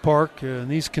ballpark in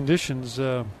these conditions,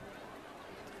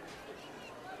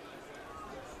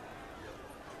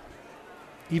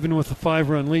 even with the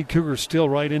 5-run lead, Cougars still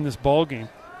right in this ball game.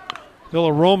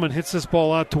 Villaroman hits this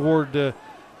ball out toward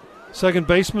second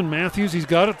baseman Matthews. He's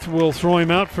got it. Will throw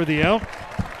him out for the out.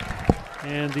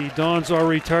 And the Dons are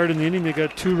retired in the inning. They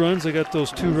got 2 runs. They got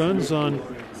those 2 runs on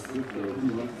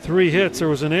 3 hits. There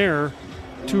was an error.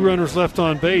 2 runners left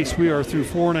on base. We are through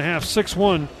 4.5,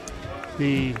 6-1.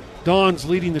 The Dons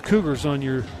leading the Cougars on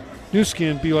your new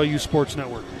skin BYU Sports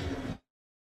Network.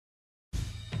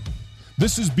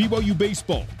 This is BYU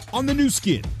Baseball on the new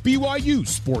skin BYU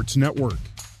Sports Network.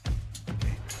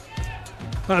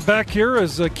 Back here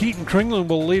as Keaton Kringlen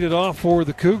will lead it off for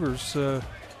the Cougars.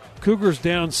 Cougars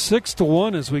down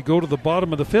 6-1 as we go to the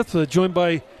bottom of the 5th. Joined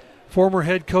by former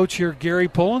head coach here, Gary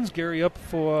Pullins. Gary up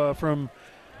from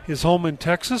his home in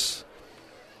Texas.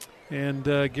 And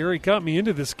Gary got me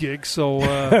into this gig, so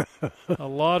a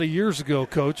lot of years ago,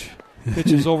 Coach.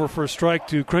 Pitches over for a strike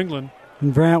to Kringlen.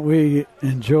 And Brant, we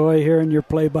enjoy hearing your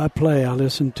play-by-play. I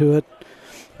listen to it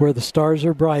where the stars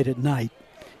are bright at night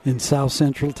in South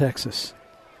Central Texas.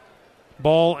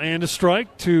 Ball and a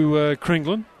strike to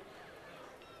Kringlen.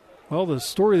 Well, the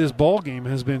story of this ball game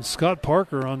has been Scott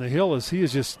Parker on the hill as he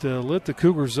has just lit the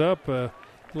Cougars up.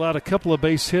 Allowed a couple of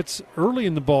base hits early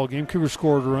in the ball game. Cougars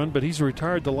scored a run, but he's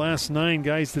retired the last 9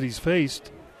 guys that he's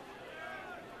faced.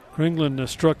 Kringlen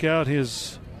struck out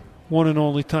his one and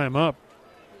only time up.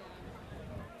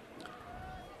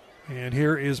 And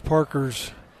here is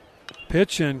Parker's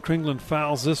pitch, and Kringlen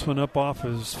fouls this one up off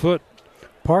his foot.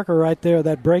 Parker right there,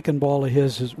 that breaking ball of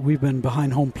his, we've been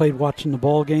behind home plate watching the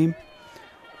ball game,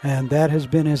 and that has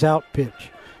been his out pitch.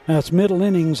 Now, it's middle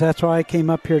innings. That's why I came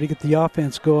up here to get the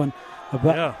offense going.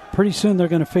 Pretty soon they're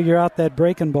going to figure out that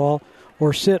breaking ball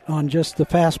or sit on just the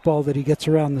fastball that he gets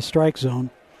around the strike zone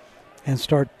and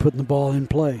start putting the ball in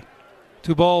play.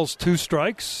 2 balls, 2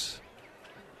 strikes.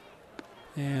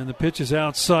 And the pitch is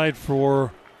outside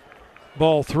for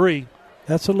ball 3.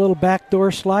 That's a little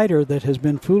backdoor slider that has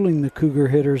been fooling the Cougar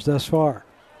hitters thus far.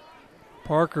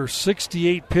 Parker,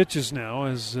 68 pitches now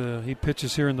as he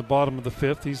pitches here in the bottom of the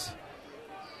 5th. He's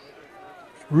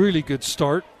really good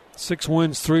start. 6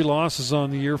 wins, 3 losses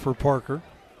on the year for Parker.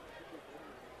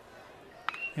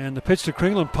 And the pitch to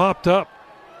Kringlen popped up.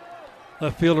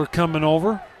 Left fielder coming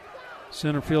over.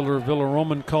 Center fielder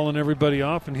Villaroman calling everybody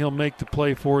off, and he'll make the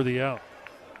play for the out.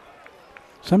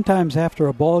 Sometimes after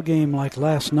a ball game like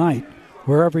last night,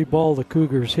 where every ball the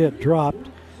Cougars hit dropped,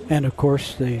 and of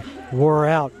course they wore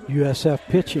out USF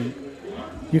pitching,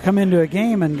 you come into a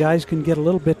game and guys can get a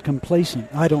little bit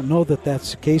complacent. I don't know that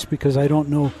that's the case because I don't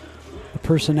know the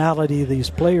personality of these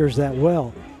players that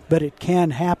well, but it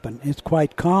can happen. It's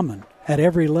quite common at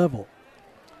every level.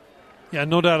 Yeah,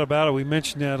 no doubt about it. We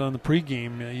mentioned that on the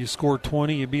pregame. You scored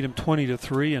 20, you beat them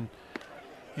 20-3,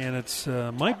 and it's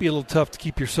might be a little tough to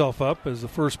keep yourself up as the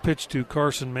first pitch to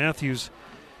Carson Matthews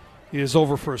is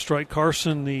over for a strike.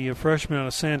 Carson, the freshman out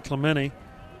of San Clemente,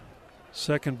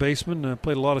 second baseman,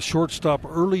 played a lot of shortstop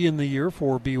early in the year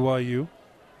for BYU.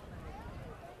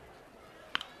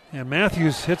 And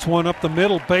Matthews hits one up the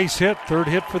middle, base hit, third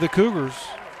hit for the Cougars.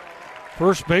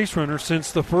 First base runner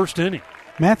since the first inning.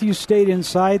 Matthews stayed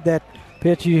inside that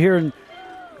pitch. You hear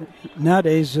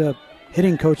nowadays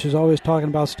hitting coaches always talking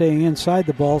about staying inside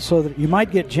the ball so that you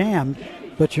might get jammed,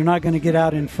 but you're not going to get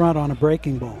out in front on a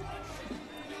breaking ball.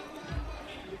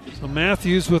 So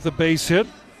Matthews with a base hit,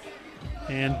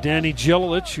 and Danny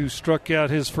Jelilich, who struck out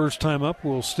his first time up,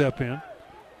 will step in.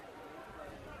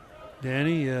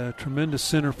 Danny, a tremendous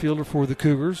center fielder for the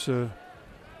Cougars, a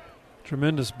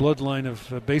tremendous bloodline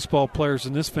of baseball players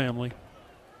in this family.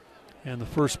 And the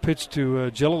first pitch to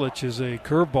Jelilich is a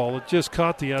curveball. It just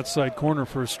caught the outside corner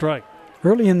for a strike.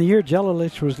 Early in the year,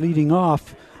 Jelilich was leading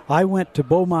off. I went to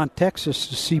Beaumont, Texas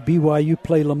to see BYU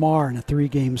play Lamar in a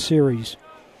 3-game series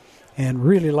and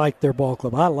really liked their ball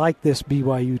club. I like this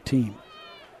BYU team.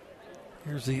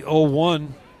 Here's the 0-1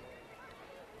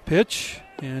 pitch,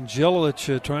 and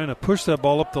Jelilich trying to push that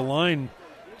ball up the line,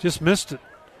 just missed it.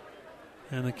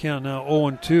 And the count now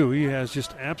 0-2. He has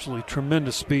just absolutely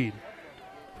tremendous speed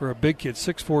for a big kid,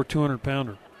 6'4",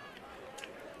 200-pounder.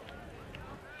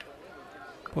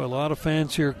 Boy, a lot of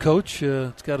fans here, Coach.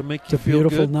 It's got to make you feel good.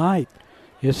 It's a beautiful night.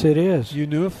 Yes, it is. You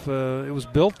knew if it was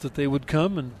built that they would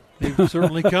come, and they've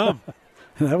certainly come.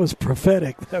 That was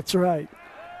prophetic. That's right.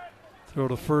 Throw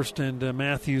to first, and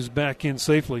Matthews back in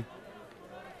safely.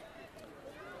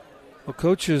 Well,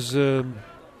 Coach has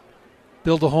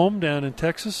built a home down in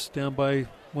Texas, down by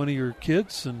one of your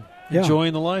kids, and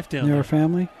enjoying the life down there. Our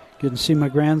family. Getting to see my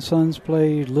grandsons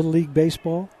play Little League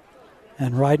baseball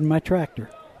and riding my tractor.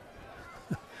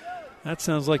 That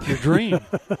sounds like your dream.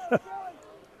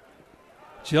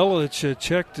 Jelilich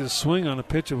checked his swing on a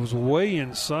pitch. It was way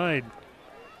inside.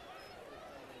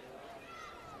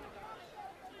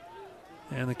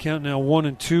 And the count now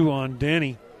 1-2 on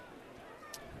Danny.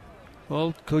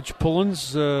 Well, Coach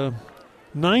Pullins,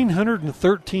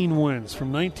 913 wins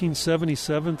from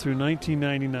 1977 through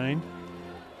 1999.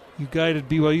 You guided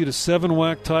BYU to 7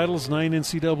 WAC titles, 9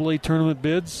 NCAA tournament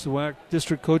bids, WAC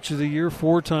District Coach of the Year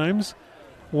 4 times,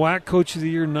 WAC Coach of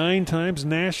the Year 9 times,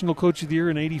 National Coach of the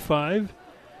Year in 85,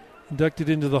 inducted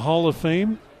into the Hall of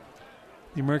Fame,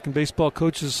 the American Baseball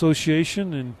Coaches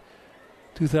Association in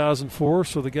 2004.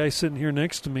 So the guy sitting here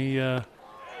next to me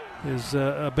is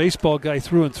a baseball guy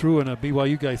through and through and a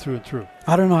BYU guy through and through.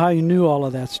 I don't know how you knew all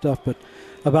of that stuff, but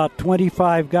about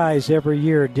 25 guys every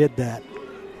year did that.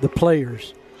 The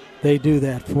players, they do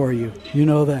that for you. You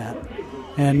know that.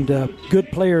 And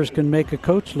good players can make a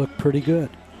coach look pretty good.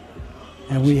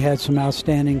 And we had some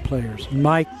outstanding players.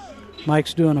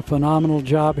 Mike's doing a phenomenal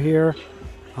job here.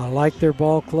 I like their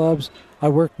ball clubs. I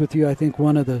worked with you, I think,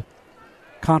 one of the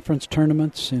conference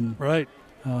tournaments in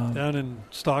down in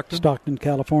Stockton,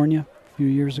 California, a few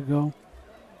years ago.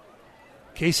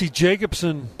 Casey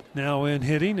Jacobson now in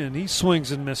hitting, and he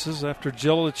swings and misses after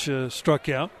Jelilich struck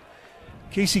out.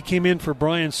 Casey came in for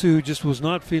Brian Sue, who just was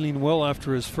not feeling well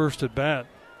after his first at-bat.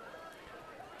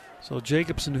 So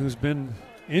Jacobson, who's been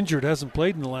injured, hasn't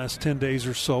played in the last 10 days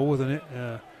or so with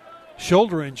a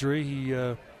shoulder injury. He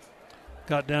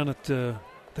got down at the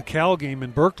Cal game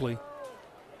in Berkeley.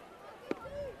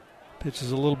 Pitch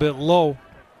is a little bit low.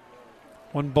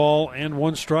 1 ball and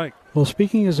 1 strike. Well,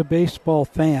 speaking as a baseball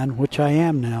fan, which I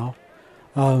am now,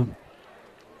 the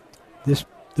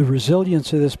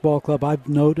resilience of this ball club, I've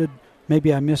noted.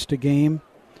 Maybe I missed a game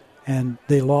and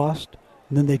they lost,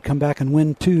 and then they'd come back and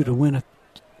win 2 to win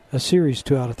a series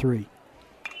 2 out of 3.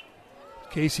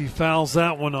 Casey fouls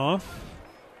that one off.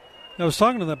 I was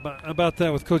talking about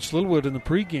that with Coach Littlewood in the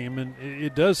pregame, and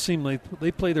it does seem like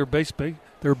they play their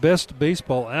best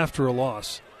baseball after a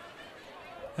loss,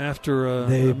 after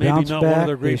maybe not back, one of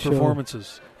their great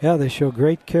performances. They show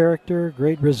great character,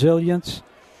 great resilience.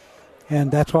 And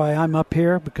that's why I'm up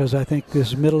here, because I think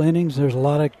this middle innings, there's a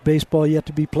lot of baseball yet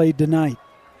to be played tonight.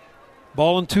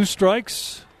 Ball and 2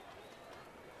 strikes.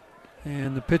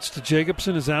 And the pitch to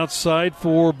Jacobson is outside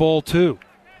for ball 2.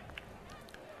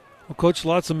 Well, Coach,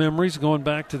 lots of memories going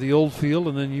back to the old field,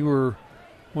 and then you were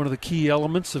one of the key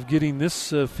elements of getting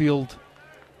this field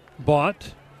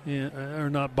bought, or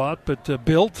not bought, but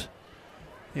built.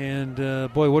 And,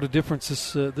 boy, what a difference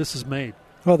this has made.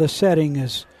 Well, the setting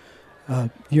is,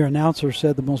 your announcer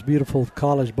said, the most beautiful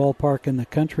college ballpark in the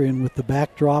country, and with the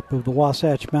backdrop of the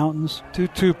Wasatch Mountains.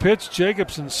 2-2 pitch.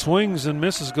 Jacobson swings and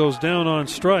misses, goes down on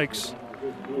strikes.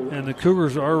 And the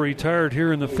Cougars are retired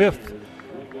here in the fifth.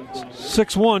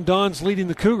 6-1, Dons leading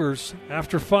the Cougars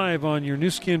after 5 on your new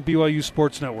skin BYU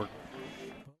Sports Network.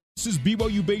 This is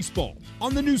BYU Baseball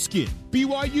on the new skin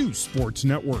BYU Sports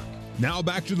Network. Now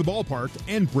back to the ballpark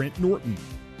and Brent Norton.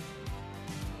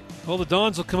 Well, the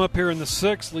Dons will come up here in the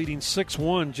 6th, leading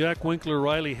 6-1. Jack Winkler,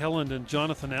 Riley Helland, and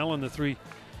Jonathan Allen, the 3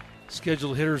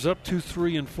 scheduled hitters up, 2,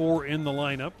 3, and 4 in the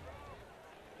lineup.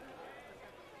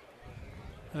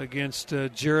 Against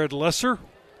Jared Lesser.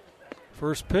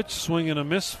 First pitch, swing and a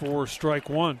miss for strike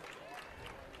 1.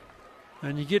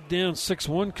 And you get down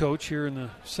 6-1, Coach, here in the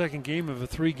second game of a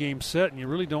 3-game set, and you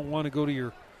really don't want to go to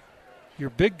your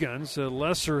big guns.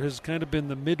 Lesser has kind of been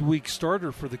the midweek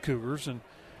starter for the Cougars, and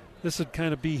this would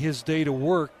kind of be his day to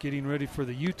work, getting ready for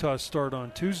the Utah start on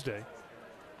Tuesday.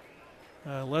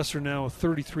 Lesser now with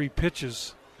 33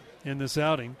 pitches in this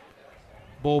outing.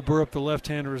 Bo Burrup, the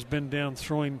left-hander, has been down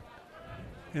throwing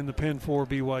in the pen for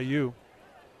BYU.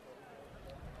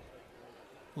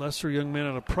 Lesser, young man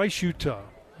out of Price, Utah.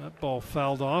 That ball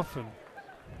fouled off and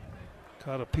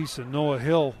caught a piece of Noah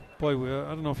Hill. Boy, I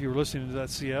don't know if you were listening to that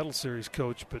Seattle series,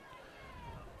 Coach, but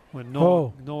when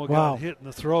Noah got hit in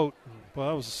the throat, well,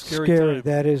 that was a scary time.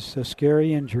 That is a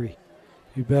scary injury.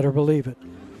 You better believe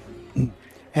it.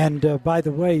 And by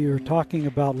the way, you were talking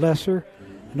about Lesser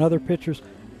and other pitchers.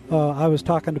 I was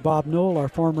talking to Bob Knoll, our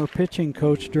former pitching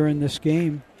coach, during this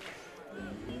game.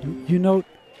 You note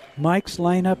Mike's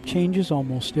lineup changes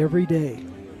almost every day.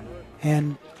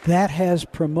 And that has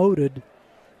promoted,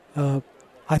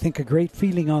 I think, a great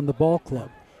feeling on the ball club.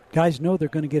 Guys know they're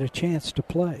going to get a chance to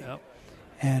play. Yep.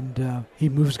 And he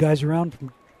moves guys around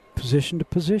from position to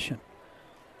position.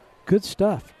 Good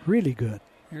stuff. Really good.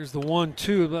 Here's the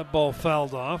 1-2. That ball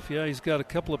fouled off. Yeah, he's got a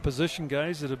couple of position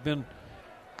guys that have been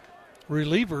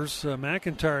relievers.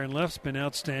 McIntyre in left's been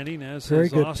outstanding, as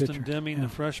has Austin pitcher. Deming, the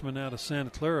freshman out of Santa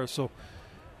Clara. So,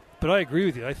 but I agree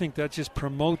with you. I think that just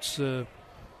promotes that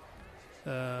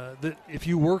if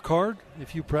you work hard,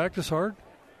 if you practice hard,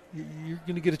 you're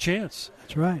going to get a chance.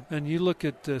 That's right. And you look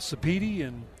at Sapiti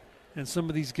and some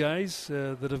of these guys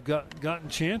that have gotten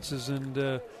chances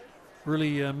and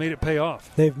really made it pay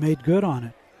off. They've made good on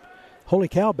it. Holy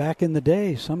cow, back in the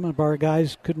day, some of our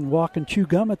guys couldn't walk and chew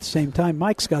gum at the same time.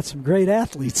 Mike's got some great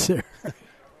athletes there.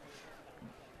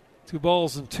 2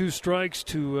 balls and 2 strikes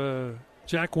to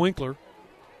Jack Winkler.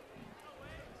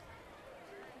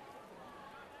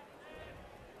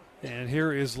 And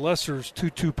here is Lesser's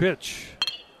 2-2 pitch.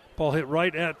 Ball hit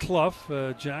right at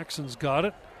Clough. Jackson's got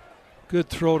it. Good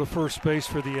throw to first base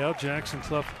for the out. Jackson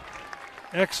Clough,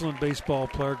 excellent baseball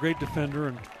player, great defender,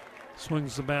 and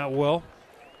swings the bat well.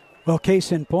 Well,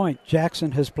 case in point,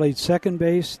 Jackson has played second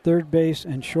base, third base,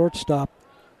 and shortstop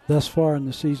thus far in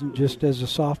the season just as a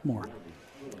sophomore.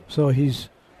 So he's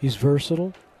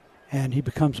versatile, and he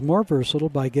becomes more versatile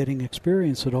by getting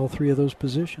experience at all 3 of those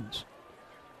positions.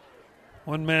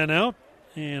 1 man out,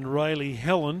 and Riley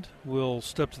Helland will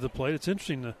step to the plate. It's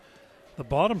interesting, the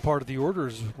bottom part of the order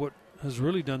is what has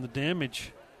really done the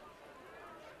damage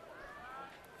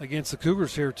against the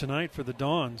Cougars here tonight for the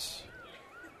Dons.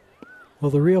 Well,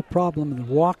 the real problem that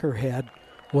Walker had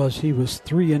was he was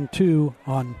 3-2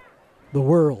 on the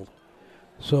world.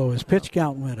 So his pitch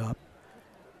count went up.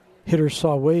 Hitters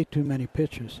saw way too many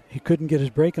pitches. He couldn't get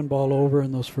his breaking ball over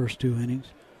in those first 2 innings.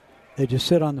 They just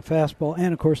sit on the fastball,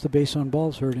 and, of course, the base on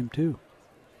balls hurt him too.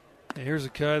 Here's a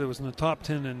guy that was in the top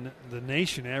 10 in the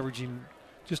nation, averaging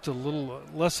just a little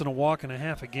less than a walk and a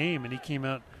half a game, and he came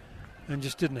out and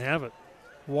just didn't have it.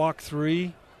 Walk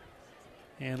 3,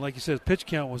 and like you said, his pitch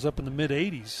count was up in the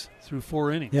mid-80s through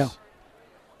 4 innings. Yeah.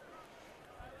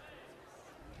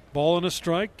 Ball and a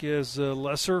strike is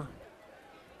Lesser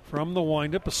from the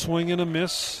windup, a swing and a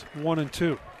miss,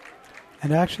 1-2.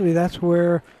 And actually, that's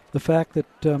where the fact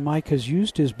that Mike has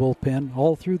used his bullpen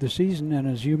all through the season, and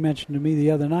as you mentioned to me the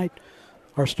other night,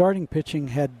 our starting pitching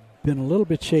had been a little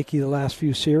bit shaky the last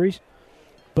few series,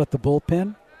 but the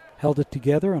bullpen held it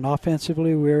together, and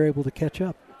offensively we were able to catch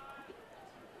up.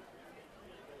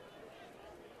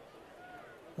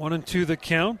 1-2 the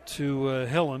count to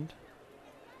Helland.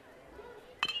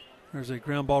 There's a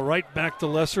ground ball right back to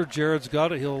Lesser. Jared's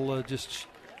got it. He'll just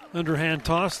underhand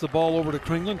toss the ball over to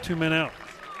Kringlen. 2 men out.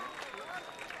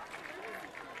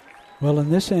 Well,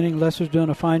 in this inning, Lesser's doing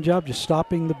a fine job just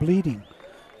stopping the bleeding.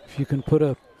 If you can put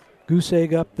a goose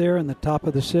egg up there in the top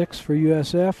of the 6th for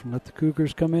USF and let the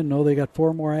Cougars come in, know they got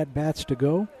 4 more at-bats to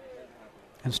go,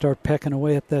 and start pecking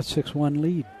away at that 6-1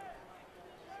 lead.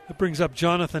 That brings up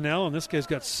Jonathan Allen. This guy's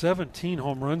got 17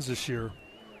 home runs this year,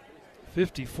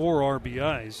 54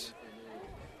 RBIs.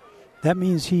 That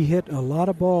means he hit a lot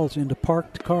of balls into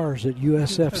parked cars at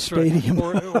USF Stadium.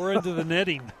 Right. Or into the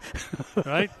netting,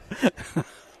 right?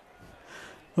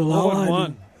 Well,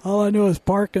 all I know is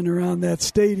parking around that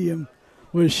stadium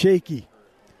was shaky.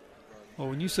 Well,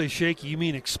 when you say shaky, you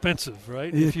mean expensive,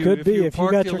 right? It could be if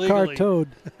you got your car towed.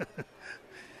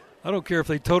 I don't care if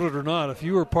they towed it or not. If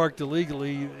you were parked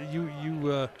illegally, you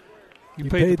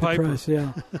paid the piper. Price,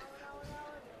 yeah.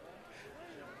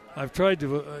 I've tried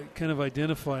to kind of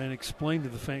identify and explain to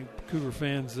the Cougar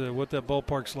fans what that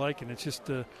ballpark's like, and it's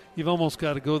just you've almost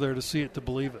got to go there to see it to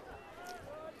believe it.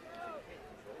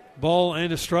 Ball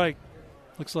and a strike.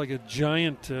 Looks like a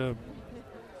giant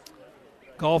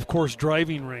golf course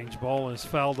driving range. Ball is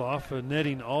fouled off,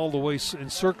 netting all the way,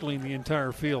 encircling the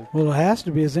entire field. Well, it has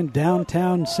to be. It's in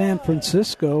downtown San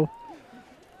Francisco.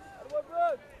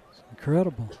 It's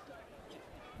incredible.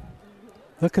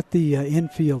 Look at the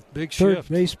infield. Big Third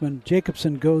shift. Baseman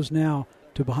Jacobson goes now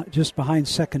to just behind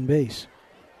second base.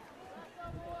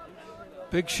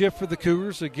 Big shift for the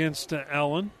Cougars against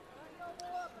Allen.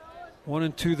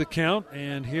 1-2 the count,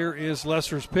 and here is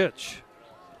Lesser's pitch.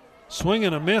 Swing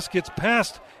and a miss, gets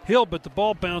past Hill, but the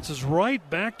ball bounces right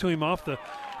back to him off the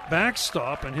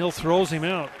backstop, and Hill throws him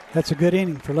out. That's a good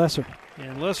inning for Lesser.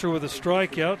 And Lesser with a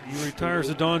strikeout. He retires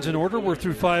the Dons in order. We're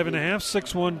through 5.5,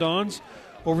 6-1 Dons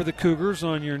over the Cougars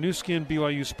on your new skin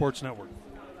BYU Sports Network.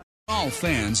 All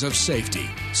fans of safety,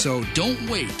 so don't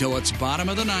wait till it's bottom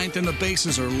of the 9th and the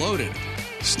bases are loaded.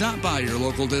 Stop by your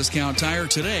local Discount Tire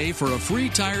today for a free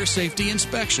tire safety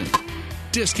inspection.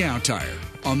 Discount Tire,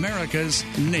 America's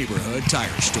neighborhood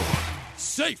tire store.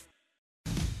 Safe.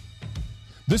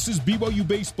 This is BYU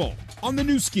Baseball on the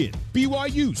new skin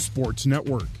BYU Sports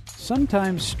Network.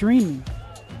 Sometimes streaming.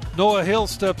 Noah Hill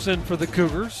steps in for the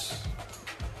Cougars.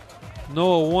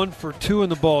 Noah 1 for 2 in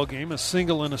the ball game, a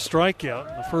single and a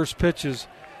strikeout. The first pitch is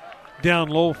down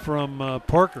low from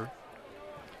Parker.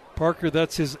 Parker,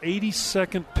 that's his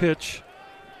 82nd pitch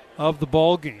of the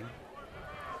ball game.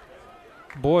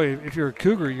 Boy, if you're a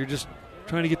Cougar, you're just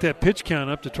trying to get that pitch count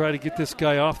up to try to get this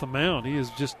guy off the mound. He has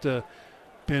just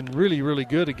been really, really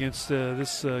good against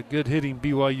this good-hitting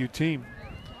BYU team.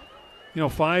 You know,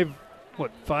 5'8",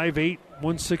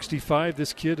 165,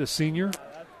 this kid, a senior.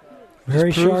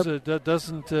 Very sharp. That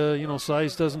doesn't,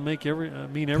 size doesn't mean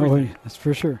everything. Oh, that's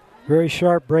for sure. Very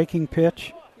sharp breaking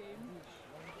pitch.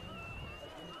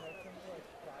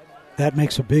 That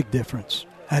makes a big difference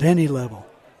at any level.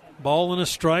 Ball and a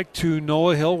strike to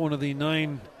Noah Hill, one of the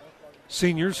 9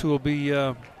 seniors who will be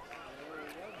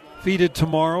feted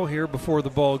tomorrow here before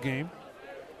the ball game.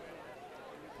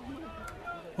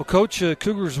 Well, Coach,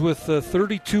 Cougars with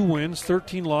 32 wins,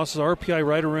 13 losses, RPI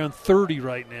right around 30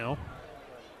 right now.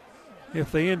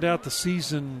 If they end out the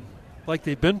season like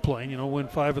they've been playing, win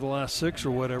 5 of the last 6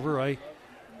 or whatever, I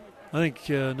think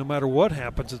no matter what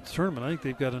happens at the tournament, I think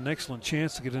they've got an excellent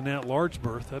chance to get an at-large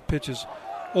berth. That pitch is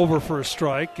over for a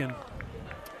strike and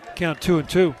count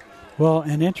 2-2. Well,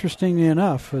 and interestingly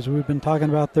enough, as we've been talking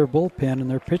about their bullpen and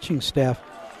their pitching staff,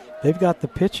 they've got the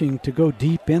pitching to go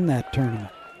deep in that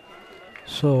tournament.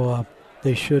 So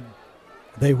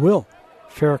they will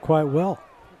fare quite well.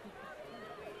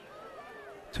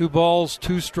 2 balls,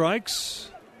 2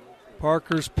 strikes.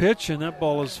 Parker's pitch, and that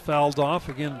ball is fouled off.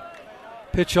 Again,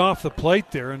 pitch off the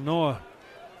plate there, and Noah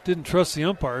didn't trust the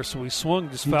umpire, so he swung,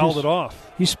 fouled it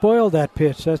off. He spoiled that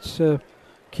pitch. That's a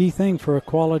key thing for a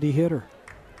quality hitter.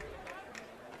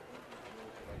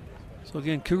 So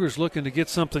again, Cougars looking to get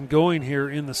something going here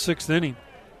in the 6th inning.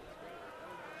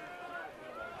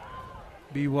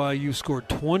 BYU scored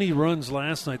 20 runs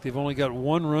last night. They've only got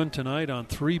 1 run tonight on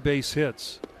 3 base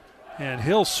hits. And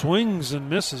Hill swings and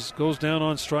misses, goes down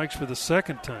on strikes for the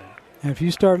 2nd time. And if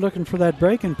you start looking for that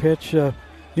breaking pitch, a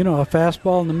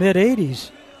fastball in the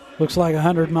mid-80s looks like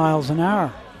 100 miles an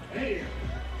hour.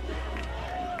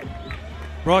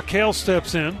 Brock Hale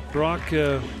steps in. Brock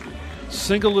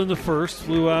singled in the first,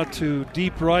 flew out to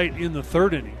deep right in the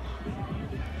 3rd inning.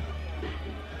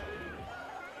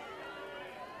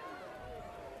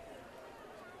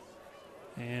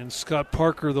 And Scott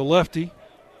Parker, the lefty,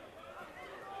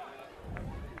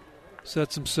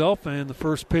 sets himself, and the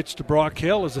first pitch to Brock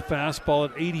Hale is a fastball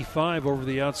at 85 over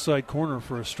the outside corner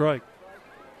for a strike.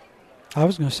 I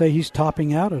was going to say he's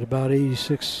topping out at about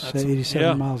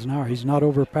 87 miles an hour. He's not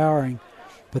overpowering,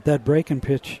 but that breaking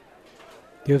pitch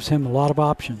Gives him a lot of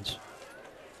options.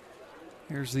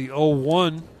 Here's the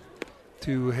 0-1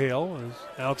 to Hale, is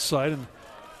outside, and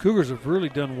Cougars have really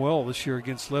done well this year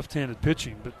against left-handed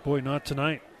pitching, but boy, not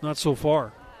tonight, not so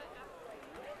far.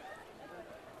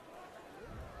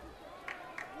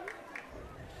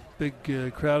 Big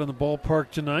crowd in the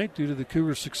ballpark tonight due to the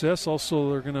Cougars' success.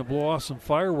 Also, they're going to blow off some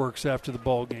fireworks after the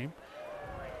ball game.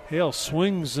 Hale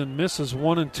swings and misses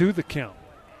 1-2 the count.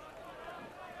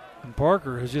 And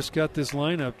Parker has just got this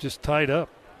lineup just tied up.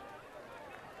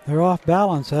 They're off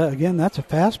balance. Again, that's a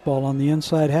fastball on the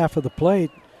inside half of the plate.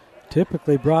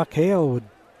 Typically, Brock Hale would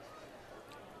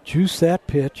juice that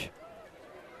pitch.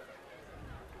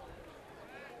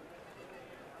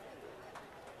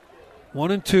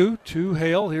 1-2 to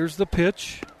Hale. Here's the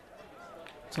pitch.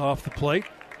 It's off the plate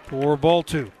for ball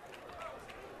 2.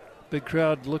 Big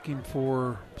crowd looking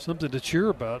for something to cheer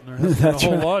about, and there hasn't been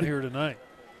a whole lot here tonight.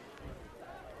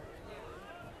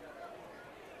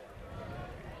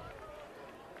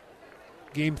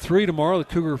 Game 3 tomorrow. The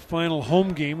Cougar final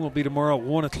home game will be tomorrow at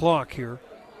 1 o'clock here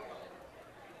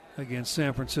against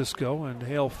San Francisco, and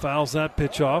Hale fouls that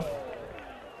pitch off.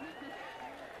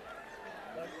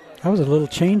 That was a little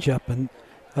changeup, and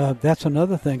that's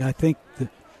another thing. I think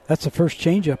that's the first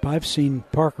changeup I've seen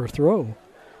Parker throw.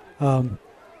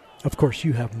 Of course,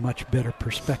 you have much better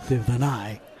perspective than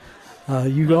I.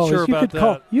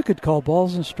 You could call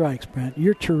balls and strikes, Brent.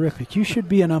 You're terrific. You should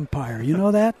be an umpire. You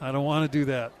know that? I don't want to do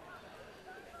that.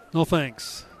 No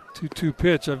thanks. 2-2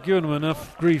 pitch. I've given him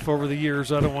enough grief over the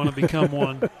years. I don't want to become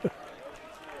one.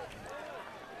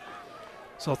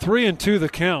 So 3-2 the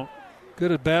count.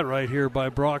 Good at bat right here by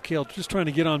Brock Hale. Just trying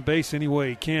to get on base any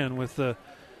way he can with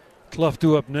Clough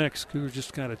due up next. Cougars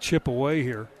just kind of chip away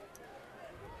here.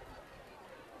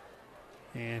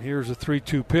 And here's a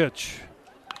 3-2 pitch.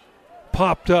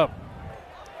 Popped up.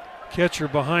 Catcher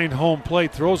behind home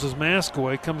plate throws his mask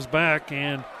away, comes back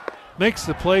and makes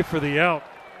the play for the out.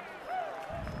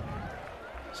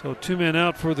 So 2 men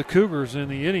out for the Cougars in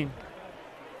the inning.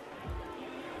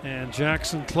 And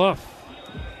Jackson Clough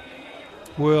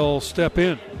will step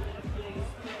in.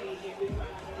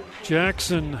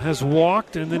 Jackson has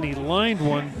walked, and then he lined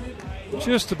one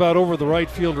just about over the right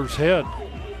fielder's head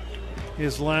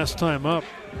his last time up.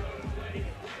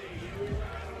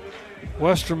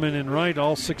 Westerman in right,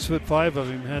 all 6'5" of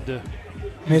him, had to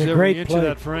use every inch of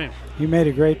that frame. He made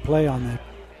a great play on that.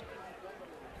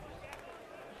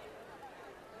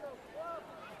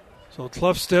 So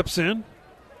Clough steps in.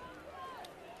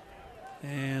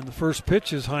 And the first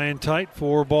pitch is high and tight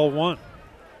for ball 1.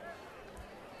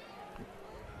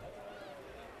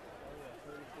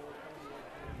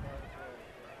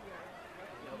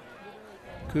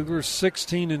 Cougars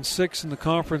 16-6 in the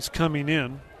conference coming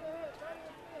in.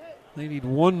 They need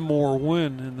one more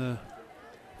win in the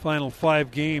final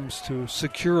 5 games to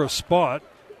secure a spot.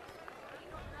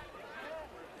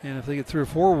 And if they get 3 or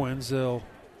 4 wins, I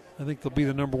think they'll be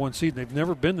the number 1 seed. They've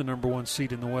never been the number 1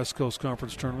 seed in the West Coast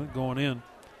Conference Tournament going in.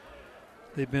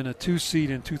 They've been a 2 seed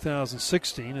in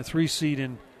 2016, a 3 seed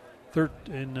in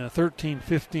 13,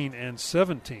 15, and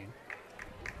 17.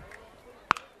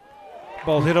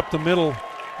 Ball hit up the middle.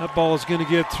 That ball is going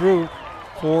to get through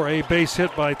for a base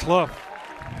hit by Clough.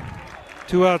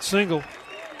 2-out single.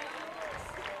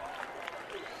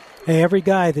 Hey, every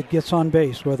guy that gets on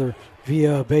base, whether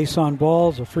via base on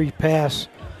balls, a free pass,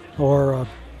 or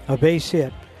a base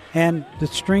hit, and that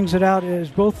strings it out, is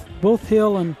both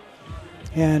Hill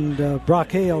and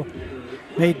Brock Hale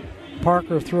made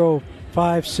Parker throw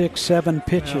 5, 6, 7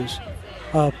 pitches.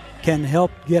 Can help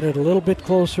get it a little bit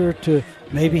closer to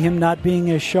maybe him not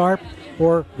being as sharp,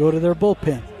 or go to their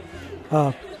bullpen,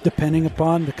 depending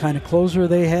upon the kind of closer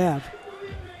they have.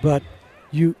 But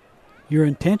your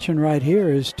intention right here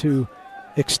is to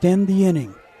extend the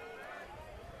inning.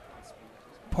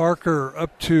 Parker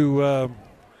up to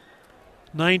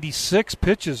 96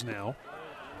 pitches now,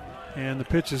 and the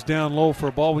pitch is down low for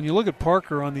a ball. When you look at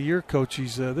Parker on the year, Coach,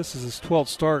 this is his 12th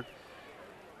start.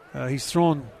 He's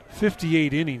thrown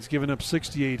 58 innings, given up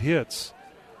 68 hits.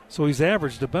 So he's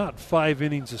averaged about 5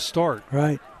 innings a start.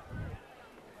 Right.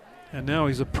 And now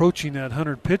he's approaching that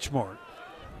 100-pitch mark.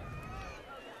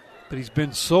 But he's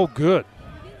been so good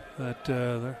that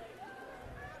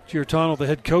Giarratano, the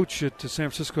head coach at San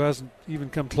Francisco, hasn't even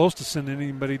come close to sending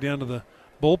anybody down to the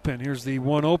bullpen. Here's the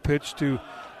 1-0 pitch to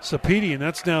Sapedi, and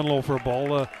that's down low for a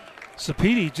ball.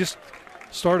 Sapedi just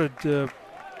started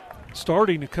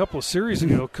starting a couple of series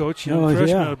ago, Coach. Young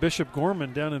freshman out of Bishop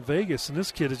Gorman down in Vegas, and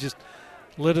this kid has just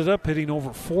lit it up, hitting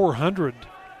over 400.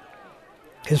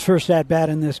 His first at-bat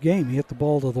in this game, he hit the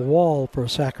ball to the wall for a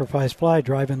sacrifice fly,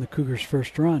 driving the Cougars'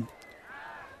 first run.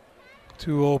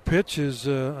 2-0 pitch is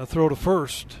a throw to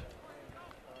first.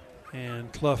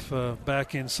 And Clough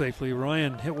back in safely.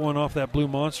 Ryan hit one off that Blue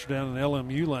Monster down in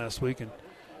LMU last week and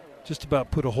just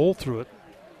about put a hole through it.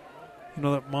 You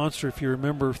know, that Monster, if you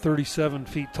remember, 37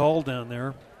 feet tall down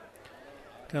there.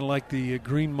 Kind of like the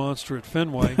Green Monster at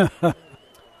Fenway.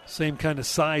 Same kind of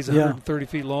size, 130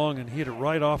 feet long, and he hit it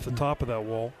right off the top of that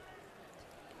wall.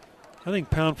 I think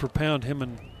pound for pound, him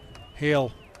and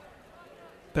Hale,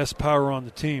 best power on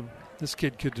the team. This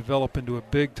kid could develop into a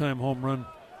big-time home run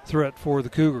threat for the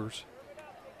Cougars.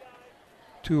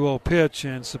 2-0 pitch,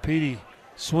 and Sapiti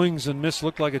swings and misses.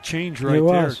 Looked like a change right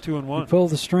there, 2-1. He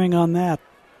pulled the string on that,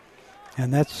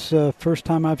 and that's the first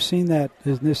time I've seen that.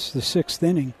 Is this the 6th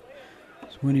inning?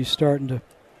 It's when he's starting to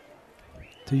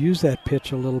use that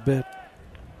pitch a little bit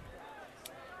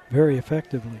very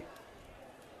effectively.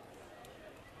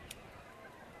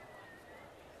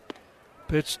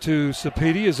 Pitch to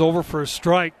Sapiti is over for a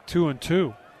strike,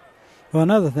 2-2. Well,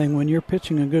 another thing, when you're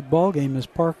pitching a good ball game, as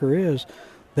Parker is,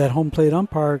 that home plate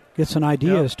umpire gets an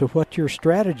idea as to what your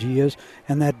strategy is,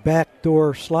 and that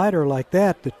backdoor slider like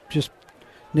that just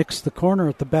nicks the corner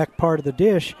at the back part of the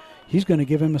dish, he's going to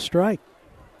give him a strike.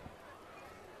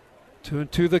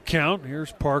 2-2 the count.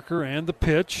 Here's Parker and the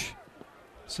pitch.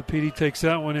 Sapiti takes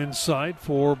that one inside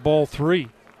for ball 3.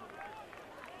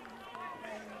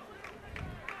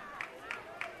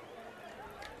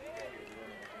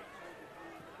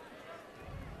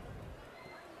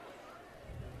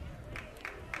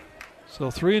 So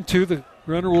 3-2, the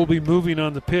runner will be moving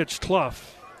on the pitch. Clough.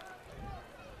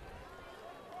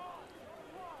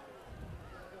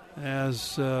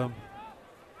 As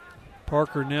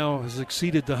Parker now has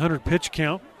exceeded the 100 pitch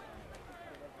count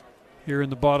here in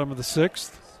the bottom of the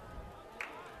 6th.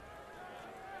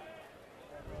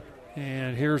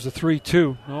 And here's a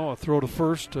 3-2. Oh, a throw to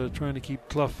first, trying to keep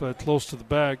Clough close to the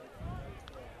bag.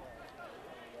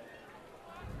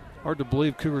 Hard to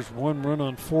believe Cougars 1 run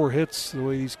on 4 hits the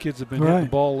way these kids have been hitting the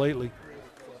ball lately.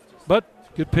 But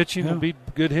good pitching will beat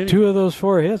good hitting. 2 of those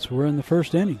 4 hits were in the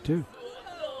first inning, too.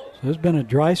 So there's been a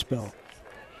dry spell.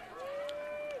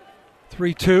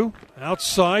 3-2,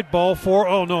 outside, ball 4.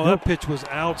 Oh, no, that pitch was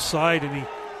outside, and he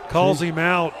calls him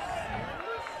out.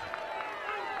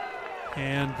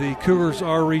 And the Cougars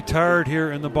are retired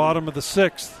here in the bottom of the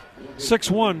 6th.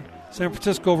 6-1, San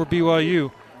Francisco over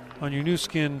BYU on your new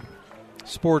skin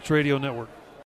Sports Radio Network.